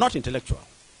JJ as not intellectual.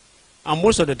 And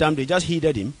most of the time, they just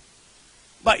heeded him.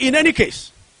 But in any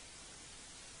case,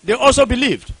 they also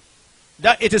believed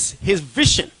that it is his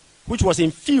vision, which was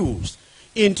infused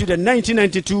into the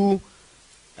 1992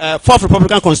 Fourth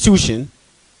Republican Constitution,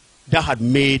 that had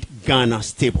made Ghana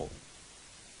stable.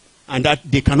 And that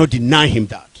they cannot deny him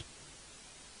that.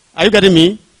 Are you getting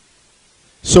me?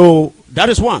 So that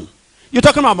is one. You're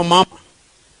talking about Mama.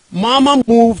 Mama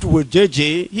moved with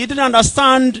JJ. He didn't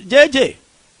understand JJ.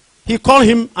 He called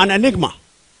him an enigma.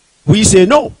 We say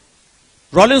no.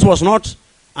 Rawlings was not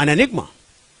an enigma.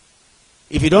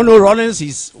 If you don't know Rawlings,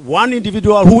 he's one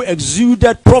individual who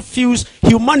exuded profuse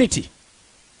humanity.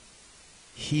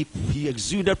 He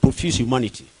exuded profuse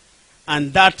humanity.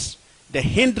 And that the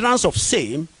hindrance of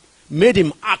same made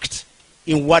him act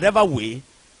in whatever way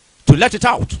to let it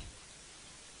out.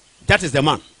 That is the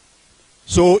man.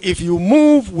 So if you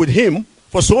move with him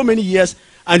for so many years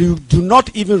and you do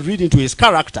not even read into his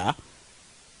character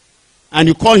and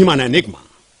you call him an enigma,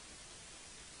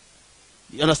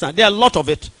 you understand? There are a lot of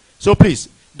it. So please,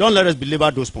 don't let us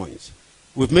belabor those points.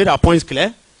 We've made our points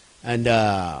clear, and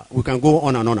we can go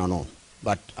on and on and on.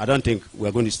 But I don't think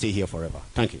we're going to stay here forever.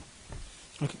 Thank you.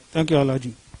 Okay, thank you,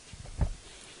 Alhaji.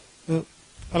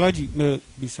 Alhaji,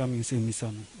 maybe some say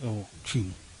Misano or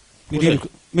Chim.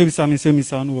 Maybe some say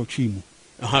Misano or Chim.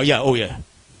 Yeah, oh yeah.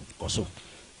 Also.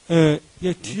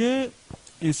 Yet here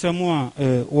in someone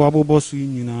wabo boss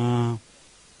in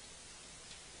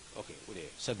okay,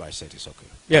 said by said is okay.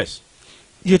 Yes.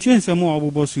 Yet here in someone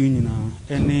wabo boss in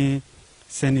any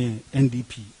Sene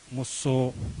NDP most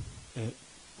so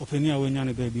opinion when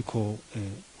yana baby call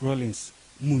Rawlings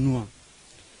Munua.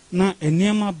 Na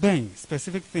enema ben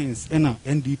specific things ena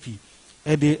NDP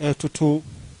ede toto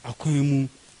akwemu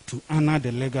to honor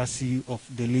the legacy of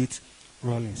the late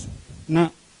Rawlings. Na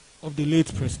of the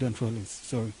late President Rawlings,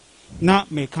 sorry. Na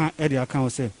me kan ede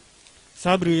account say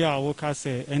sabri ya woka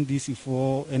say NDC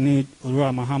for ene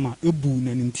Ora Mahama ebu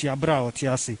na ntiabra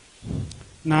otiase.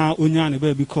 Na onya ne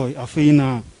baby call afei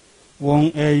na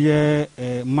won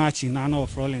march in honor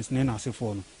of Rawlings na se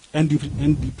for no.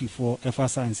 NDP for FR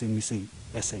Science and we say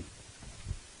essay.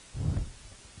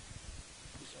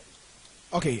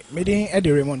 Okay, meeting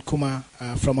Eddie Raymond Kuma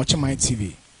from Ochamai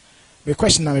TV. The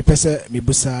question na me pese me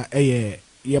busa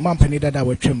ye man penida da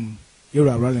wetwem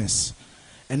Yura Rawlings.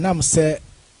 And now say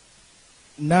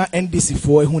na NDC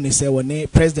for who ne say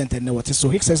woni president and what so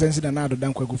His Excellency na do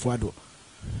dan kwagu fuado.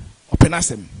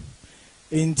 Openasem.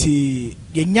 Inti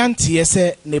ye nyanti ye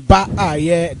say ne ba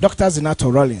ye Dr.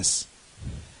 Zinato Rawlings.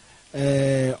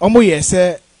 Omo ye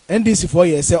say NDC for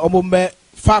ye say omo me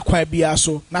fa kwa bia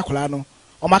so na kola no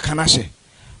o maka na hye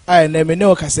ai na me ne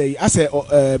o kasa yi ase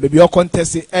baby o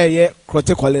contest ye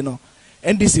crocodile no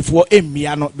NDC for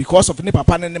emia no because of ne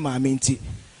papa ne maame nti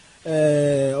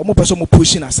omo person mo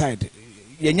pushing aside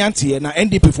ye nyante na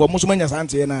NDP for mo so manya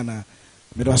sante na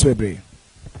me do so bebre.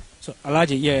 So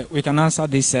Alhaji, yeah, we can answer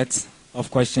this set of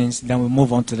questions, then we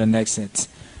move on to the next set.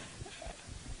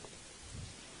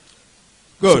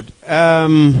 Good.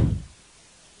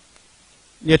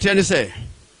 Say,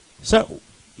 so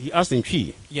he asked in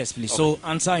Twi. Yes, please. Okay. So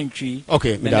answer in Twi.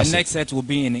 Okay. Then the next set will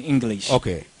be in English.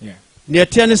 Okay. Yeah.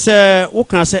 Nyetiani say, what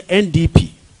can I say? NDP.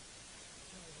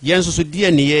 Yenso so die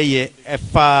ne ye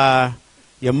efa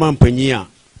ye mampanyia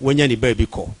wonya ni baby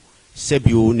ko.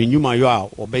 Sebio ni nyuma yo a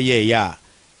obeye ya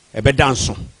ebe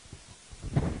danso.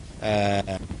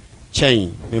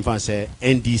 Chain me fan say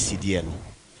NDC die no.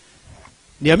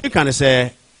 The American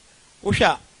say,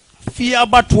 Osha, fear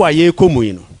batu a ye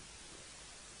komu no.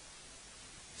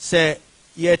 Say,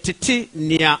 ye titi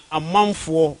near a month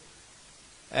for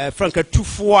Franka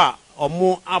 2-4 or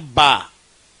more abba.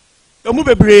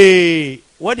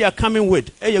 What they are coming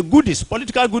with, goodies,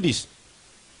 political goodies.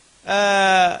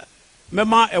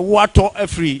 Mema a water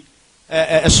free,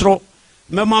 a straw,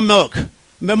 mema milk,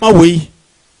 mema whey.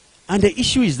 And the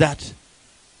issue is that,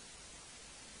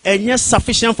 and yes,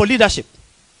 sufficient for leadership.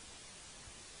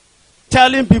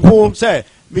 Telling people, say,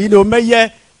 you know,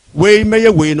 may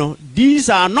no. These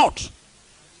are not.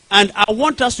 And I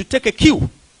want us to take a cue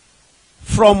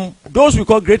from those we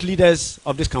call great leaders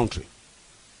of this country.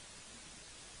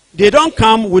 They don't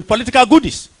come with political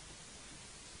goodies.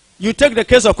 You take the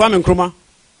case of Kwame Nkrumah.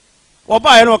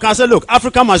 Oba can say, look,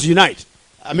 Africa must unite.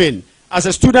 I mean, as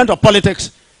a student of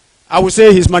politics, I would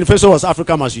say his manifesto was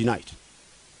Africa must unite.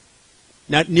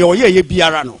 Now,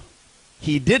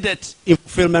 he did it in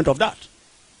fulfillment of that.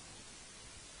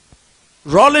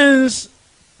 Rawlings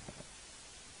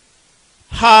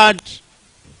had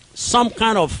some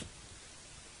kind of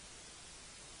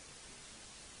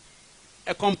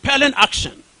a compelling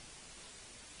action.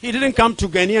 He didn't come to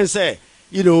Ghana and say,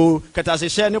 you know, and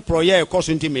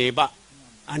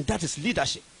that is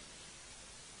leadership.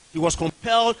 He was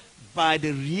compelled by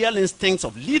the real instincts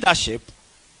of leadership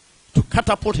to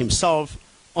catapult himself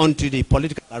onto the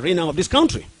political arena of this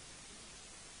country.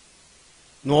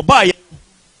 No buy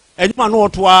and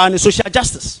social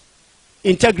justice,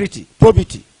 integrity,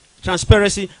 probity,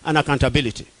 transparency, and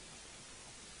accountability.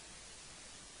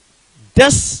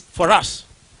 This, for us,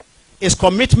 is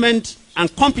commitment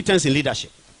and competence in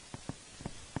leadership.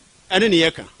 And in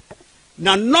the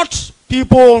now, not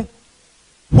people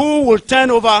who will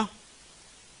turn over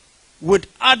with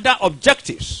other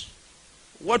objectives,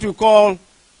 what we call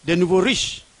the nouveau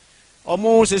riche.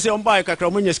 Almost as and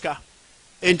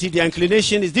the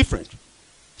inclination is different.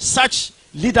 Such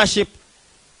leadership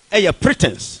is a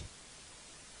pretense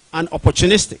and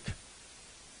opportunistic,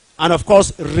 and of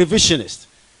course revisionist.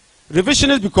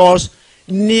 Revisionist because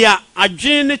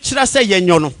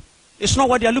it's not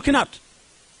what they are looking at.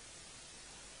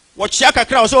 What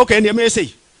Chiaka was okay, and they may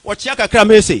say, what Chiaka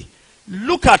may say.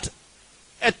 Look at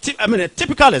a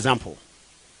typical example.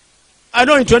 I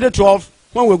know in 2012,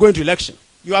 when we're going to election,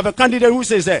 you have a candidate who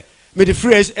says, may the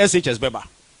phrase SHS Beba.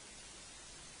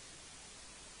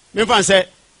 Memphis said,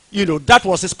 you know, that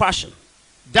was his passion.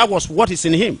 That was what is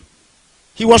in him.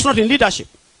 He was not in leadership.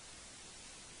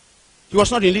 He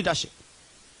was not in leadership.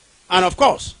 And of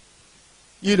course,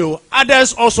 you know,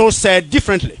 others also said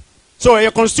differently. So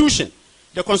a constitution,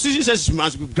 the constitution says it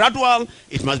must be gradual,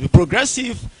 it must be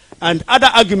progressive, and other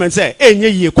arguments say,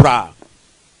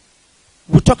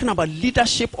 we're talking about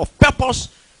leadership of purpose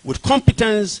with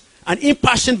competence and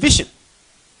impassioned vision.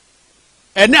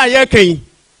 And now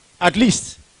at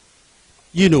least,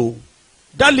 you know,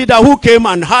 that leader who came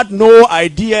and had no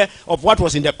idea of what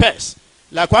was in the past.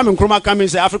 Like Kwame Nkrumah came and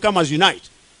said, Africa must unite.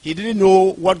 He didn't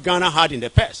know what Ghana had in the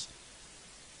past.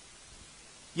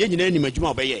 In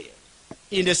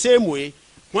the same way,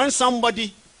 when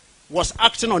somebody was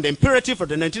acting on the imperative of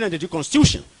the 1992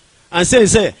 Constitution and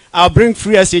say, I'll bring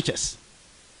free SHS.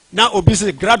 Now,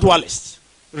 obviously, gradualist,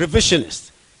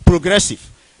 revisionist, progressive,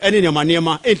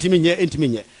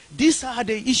 these are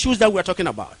the issues that we're talking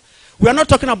about. We are not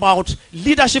talking about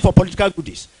leadership or political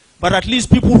goodies, but at least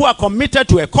people who are committed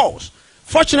to a cause.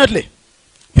 Fortunately,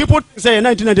 people say in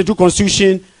 1992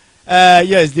 Constitution,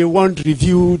 yes, they want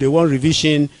review, they want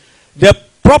revision. The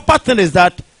proper thing is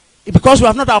that because we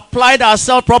have not applied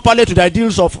ourselves properly to the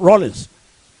ideals of Rawlings,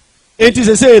 it is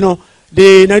to say, you know,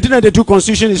 the 1992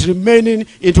 Constitution is remaining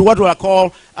into what I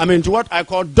call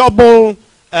double-ended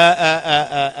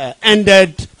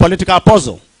political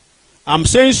puzzle. I'm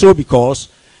saying so because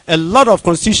a lot of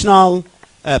constitutional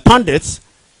pundits,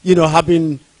 have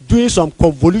been doing some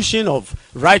convolution of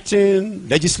writing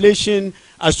legislation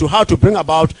as to how to bring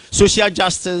about social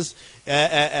justice,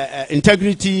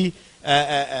 integrity,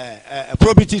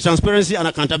 probity, transparency, and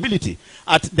accountability.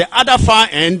 At the other far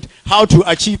end, how to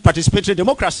achieve participatory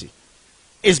democracy.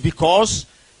 Is because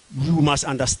you must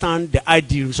understand the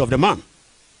ideals of the man.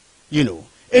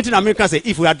 Latin Americans say,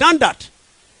 if we had done that,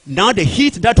 now the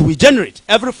heat that we generate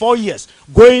every 4 years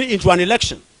going into an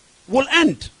election will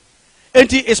end.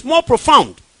 And it's more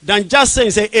profound than just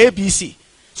saying, say, ABC.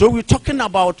 So we're talking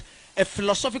about a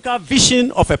philosophical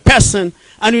vision of a person,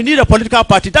 and you need a political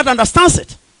party that understands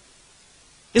it.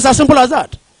 It's as simple as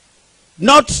that.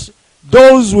 Not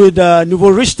those with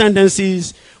nouveau-rich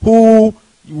tendencies who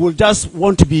will just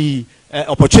want to be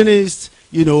opportunists,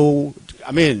 come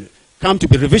to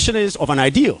be revisionists of an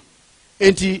ideal.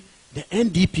 And the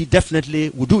NDP definitely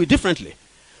will do it differently.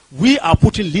 We are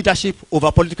putting leadership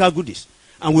over political goodies.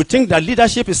 And we think that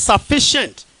leadership is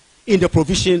sufficient in the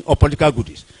provision of political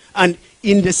goodies. And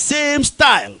in the same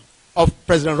style of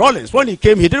President Rawlings, when he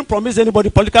came, he didn't promise anybody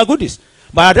political goodies.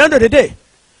 But at the end of the day,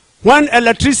 when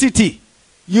electricity,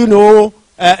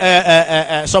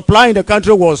 supply in the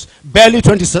country was barely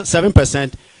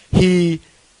 27%, he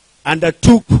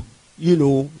undertook,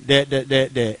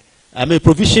 the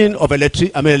provision of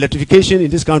electrification in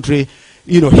this country,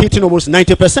 hitting almost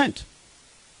 90%.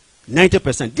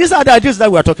 90%. These are the ideas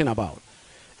that we are talking about.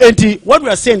 And what we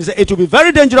are saying is that it will be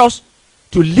very dangerous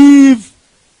to leave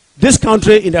this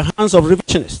country in the hands of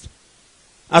revisionists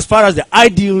as far as the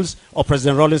ideals of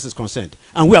President Rawlings is concerned.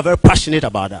 And we are very passionate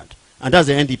about that. And that's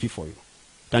the NDP for you.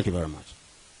 Thank you very much.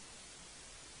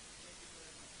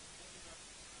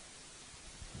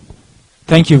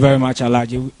 Thank you very much,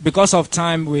 Alhaji. Because of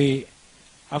time, we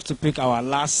have to pick our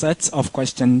last set of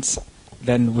questions,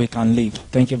 then we can leave.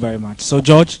 Thank you very much. So,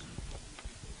 George.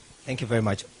 Thank you very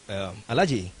much.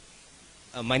 Alhaji,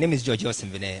 my name is George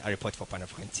Osinvine. I report for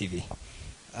Pan-African TV.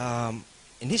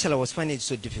 Initially, I was finding it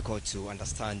so difficult to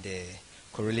understand the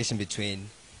correlation between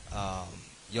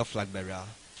your flag bearer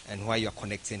and why you are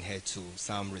connecting her to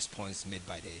some response made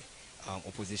by the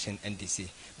opposition NDC.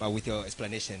 But with your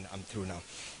explanation, I'm through now.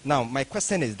 Now, my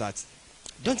question is that,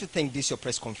 don't you think this your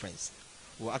press conference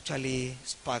will actually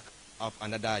spark up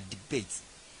another debate,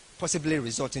 possibly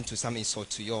resulting to some insult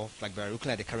to your flag bearer,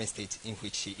 looking at the current state in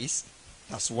which she is?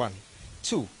 That's one.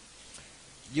 Two,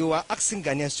 you are asking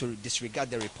Ghanaians to disregard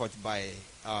the report by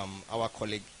our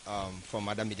colleague from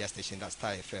other media station, that's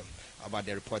Star FM, about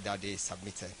the report that they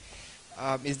submitted.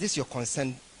 Is this your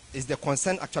concern? Is the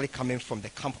concern actually coming from the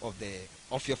camp of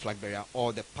your flag bearer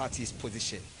or the party's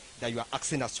position that you are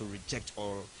asking us to reject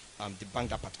or debunk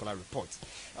that particular report?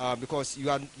 Because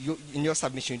in your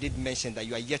submission, you did mention that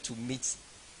you are yet to meet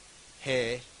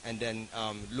her and then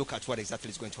look at what exactly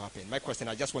is going to happen. My question,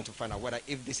 I just want to find out whether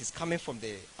if this is coming from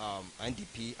the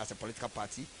NDP as a political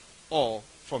party or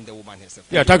from the woman herself.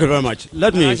 Yeah, thank you very much.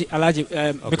 Let me... Alhaji,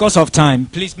 okay. Because of time,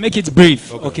 please make it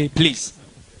brief. Okay, please.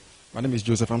 My name is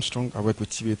Joseph Armstrong. I work with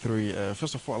TV3.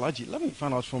 First of all, Alhaji, let me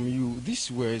find out from you,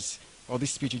 these words or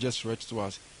this speech you just read to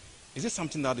us, is it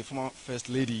something that the former First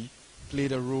Lady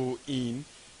played a role in?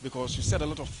 Because you said a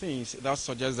lot of things that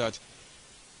suggest that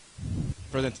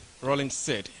President Rawlings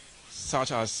said,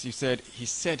 such as you said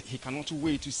he cannot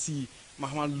wait to see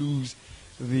Mahama lose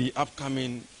the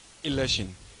upcoming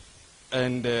election.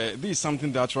 And this is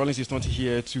something that Rawlings is not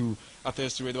here to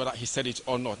attest to whether he said it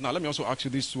or not. Now, let me also ask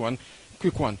you this one,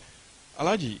 quick one.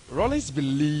 Alhaji, Rawlings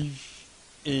believed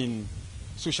in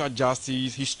social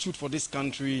justice. He stood for this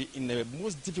country in the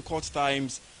most difficult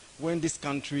times when this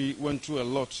country went through a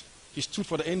lot. He stood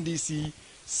for the NDC,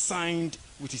 signed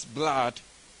with his blood,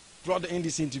 brought the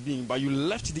NDC into being. But you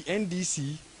left the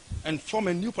NDC and formed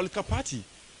a new political party.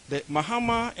 The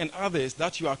Mahama and others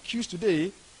that you are accused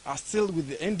today are still with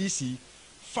the NDC,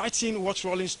 fighting what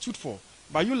Rawlings stood for.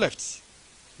 But you left.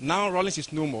 Now Rawlings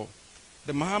is no more.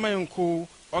 The Mahama and Co.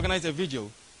 organized a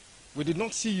vigil. We did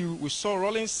not see you. We saw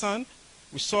Rawlings' son.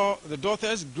 We saw the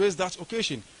daughters grace that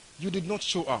occasion. You did not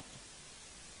show up.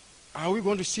 Are we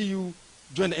going to see you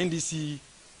join the NDC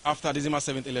after December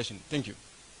 7th election? Thank you.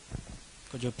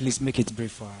 Could you please make it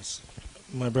brief for us?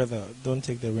 My brother, don't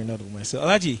take the rain out of myself.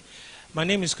 Alhaji, my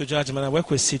name is Kunadu Agyeman. I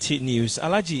work with City News.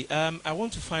 Alhaji, I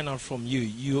want to find out from you.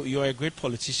 You are a great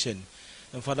politician,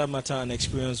 and for that matter, an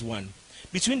experienced one.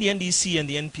 Between the NDC and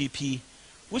the NPP,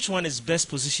 which one is best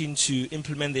positioned to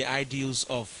implement the ideals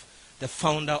of the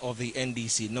founder of the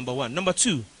NDC? Number one. Number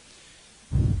two,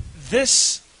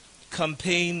 this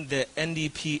campaign the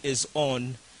NDP is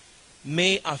on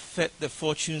may affect the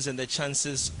fortunes and the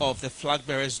chances of the flag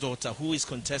bearer's daughter who is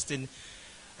contesting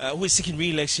who is seeking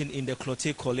re-election in the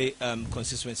Clote Kole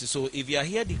constituency. So if you are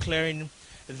here declaring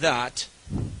that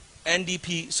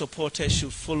NDP supporters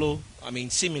should follow, I mean,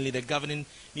 seemingly the governing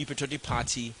New Patriotic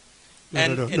Party.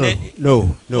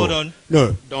 No. Hold on.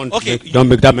 No, don't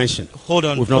make that mention. Hold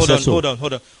on.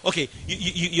 Hold on. Okay,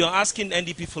 you're asking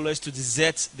NDP followers to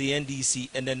desert the NDC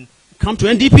and then come to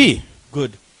NDP.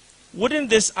 Good. Wouldn't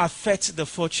this affect the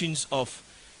fortunes of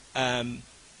Dr.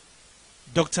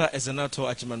 Ezenato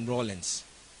Agyeman Rawlings?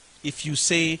 If you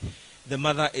say the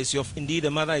mother is your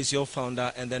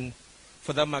founder, and then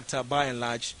for that matter, by and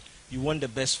large, you want the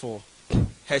best for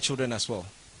her children as well.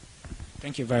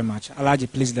 Thank you very much.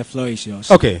 Alaji, please, the floor is yours.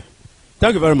 Okay.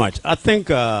 Thank you very much. I think,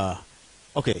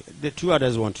 okay, the two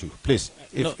others want to. Please.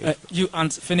 You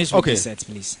finish with the set,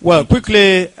 please. Well,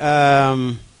 quickly,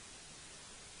 I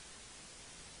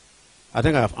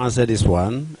think I have answered this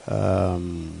one.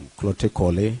 Clote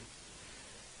Kole.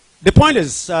 The point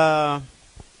is,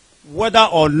 whether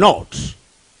or not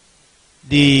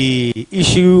the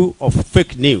issue of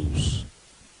fake news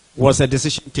was a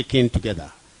decision taken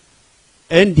together.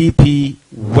 NDP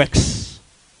works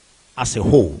as a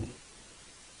whole.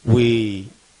 We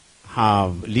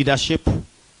have leadership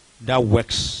that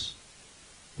works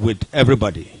with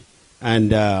everybody.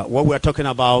 And what we're talking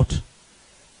about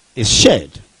is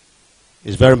shared.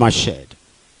 It's very much shared.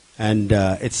 And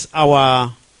it's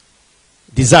our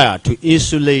desire to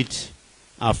insulate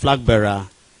our flag bearer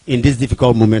in this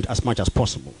difficult moment as much as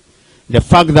possible. The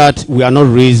fact that we are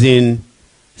not raising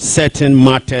certain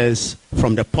matters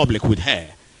from the public with her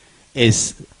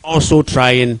is also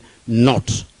trying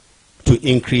not to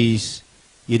increase,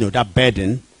 that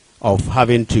burden of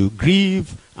having to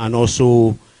grieve and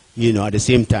also, at the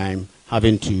same time,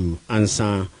 having to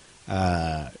answer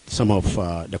some of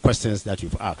the questions that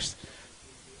you've asked.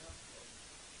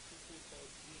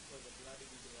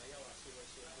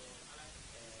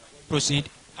 Proceed.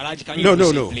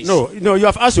 No, you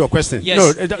have asked your question. Yes.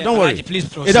 No, don't worry. Alaji, please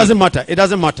proceed. It doesn't matter. It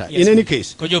doesn't matter. Yes, in any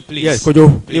case. Kojo, please. Yes,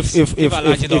 Kojo, please.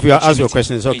 if you ask your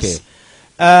question, it's okay.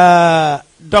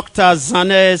 Dr.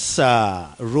 Zane's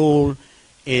role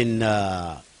in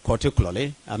Clote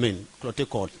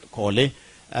Kole,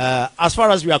 as far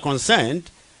as we are concerned,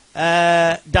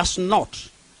 does not,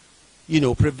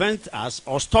 prevent us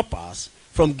or stop us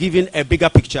from giving a bigger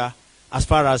picture as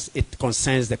far as it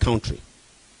concerns the country.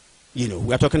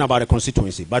 We are talking about a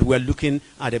constituency, but we are looking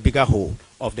at a bigger whole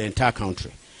of the entire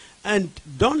country. And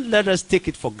don't let us take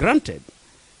it for granted,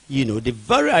 the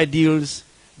very ideals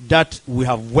that we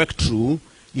have worked through,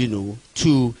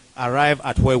 to arrive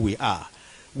at where we are.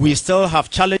 We still have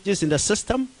challenges in the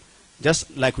system,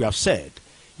 just like we have said.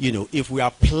 If we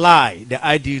apply the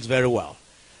ideals very well,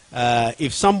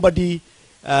 if somebody,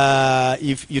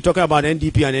 if you're talking about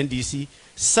NDP and NDC,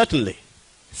 certainly,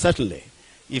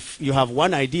 if you have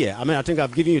one idea, I think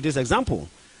I've given you this example,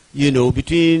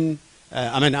 between,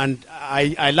 and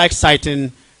I like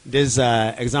citing this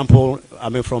example,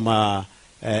 from a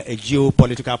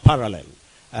geopolitical parallel.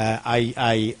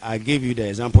 I gave you the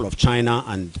example of China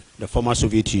and the former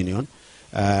Soviet Union,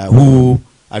 who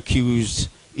accused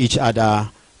each other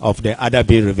of the other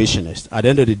being revisionist. At the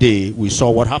end of the day, we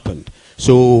saw what happened.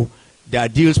 So the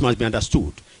ideals must be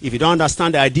understood. If you don't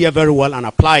understand the idea very well and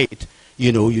apply it,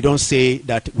 you don't say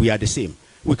that we are the same.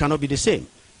 We cannot be the same.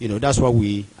 That's why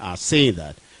we are saying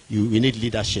that we need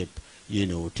leadership,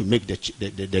 to make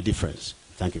the difference.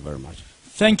 Thank you very much.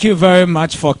 Thank you very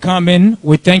much for coming.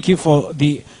 We thank you for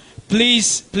the...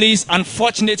 Please,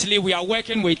 unfortunately, we are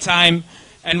working with time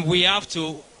and we have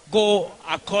to go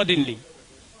accordingly.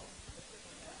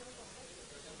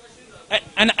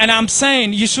 And I'm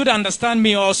saying, you should understand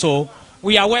me also.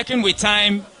 We are working with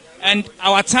time and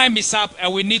our time is up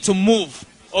and we need to move,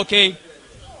 okay?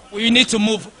 We need to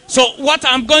move. So what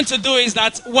I'm going to do is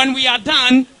that when we are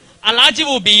done, Alaji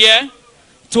will be here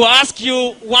to ask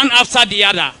you one after the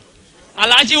other.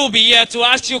 Alaji will be here to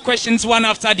ask you questions one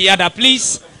after the other.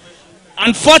 Please,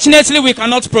 unfortunately, we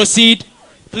cannot proceed.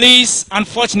 Please,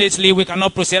 unfortunately, we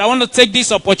cannot proceed. I want to take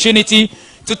this opportunity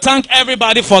to thank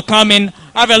everybody for coming.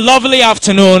 Have a lovely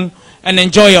afternoon and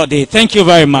enjoy your day. Thank you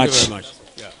very much. Thank you very much.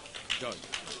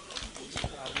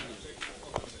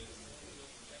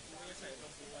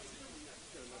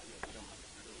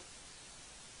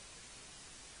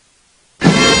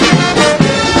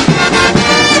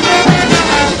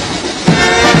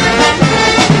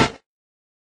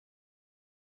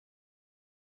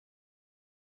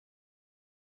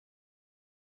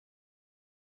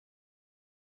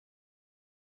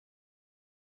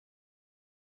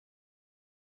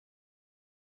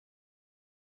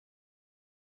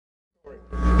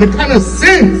 The kind of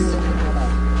sins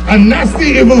and nasty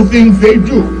evil things they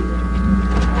do.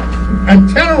 and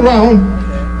turn around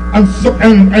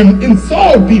and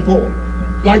insult people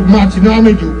like Martin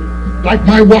Amidou, like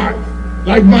my wife,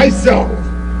 like myself.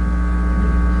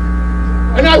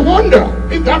 And I wonder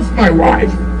if that's my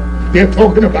wife they're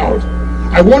talking about.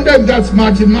 I wonder if that's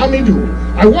Martin Amidou.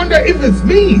 I wonder if it's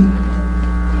me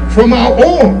from our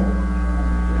own.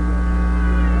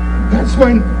 That's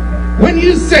when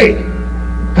you say,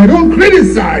 I don't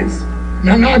criticize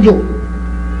Nanado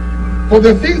for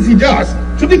the things he does.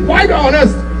 To be quite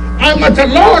honest, I'm at a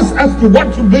loss as to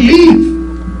what to believe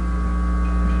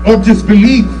or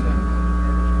disbelieve.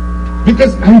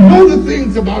 Because I know the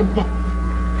things about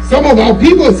some of our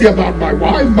people say about my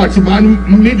wife, Martin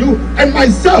Amidou, and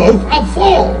myself are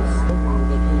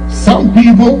false. Some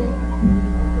people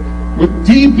with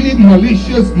deeply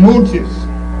malicious motives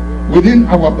within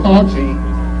our party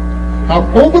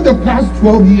have, over the past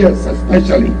 12 years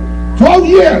especially,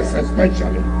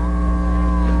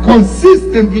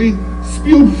 consistently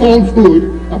spewed falsehood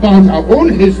about our own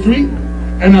history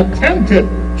and attempted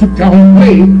to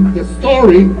downplay the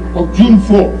story of June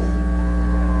 4th.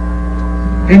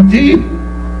 Indeed,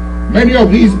 many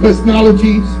of these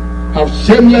personalities have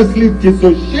shamelessly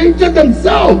dissociated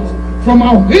themselves from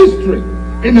our history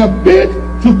in a bid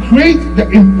to create the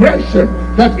impression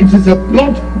that it is a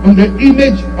blot on the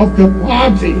image of the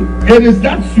party. It is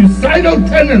that suicidal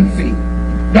tendency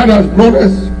that has brought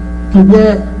us to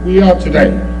where we are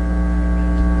today.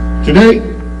 Today,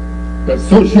 the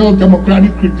social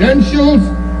democratic credentials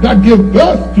that give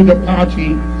birth to the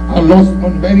party are lost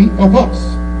on many of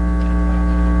us.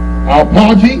 Our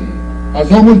party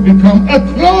has almost become a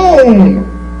clone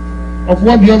of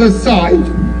what the other side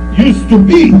used to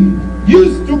be.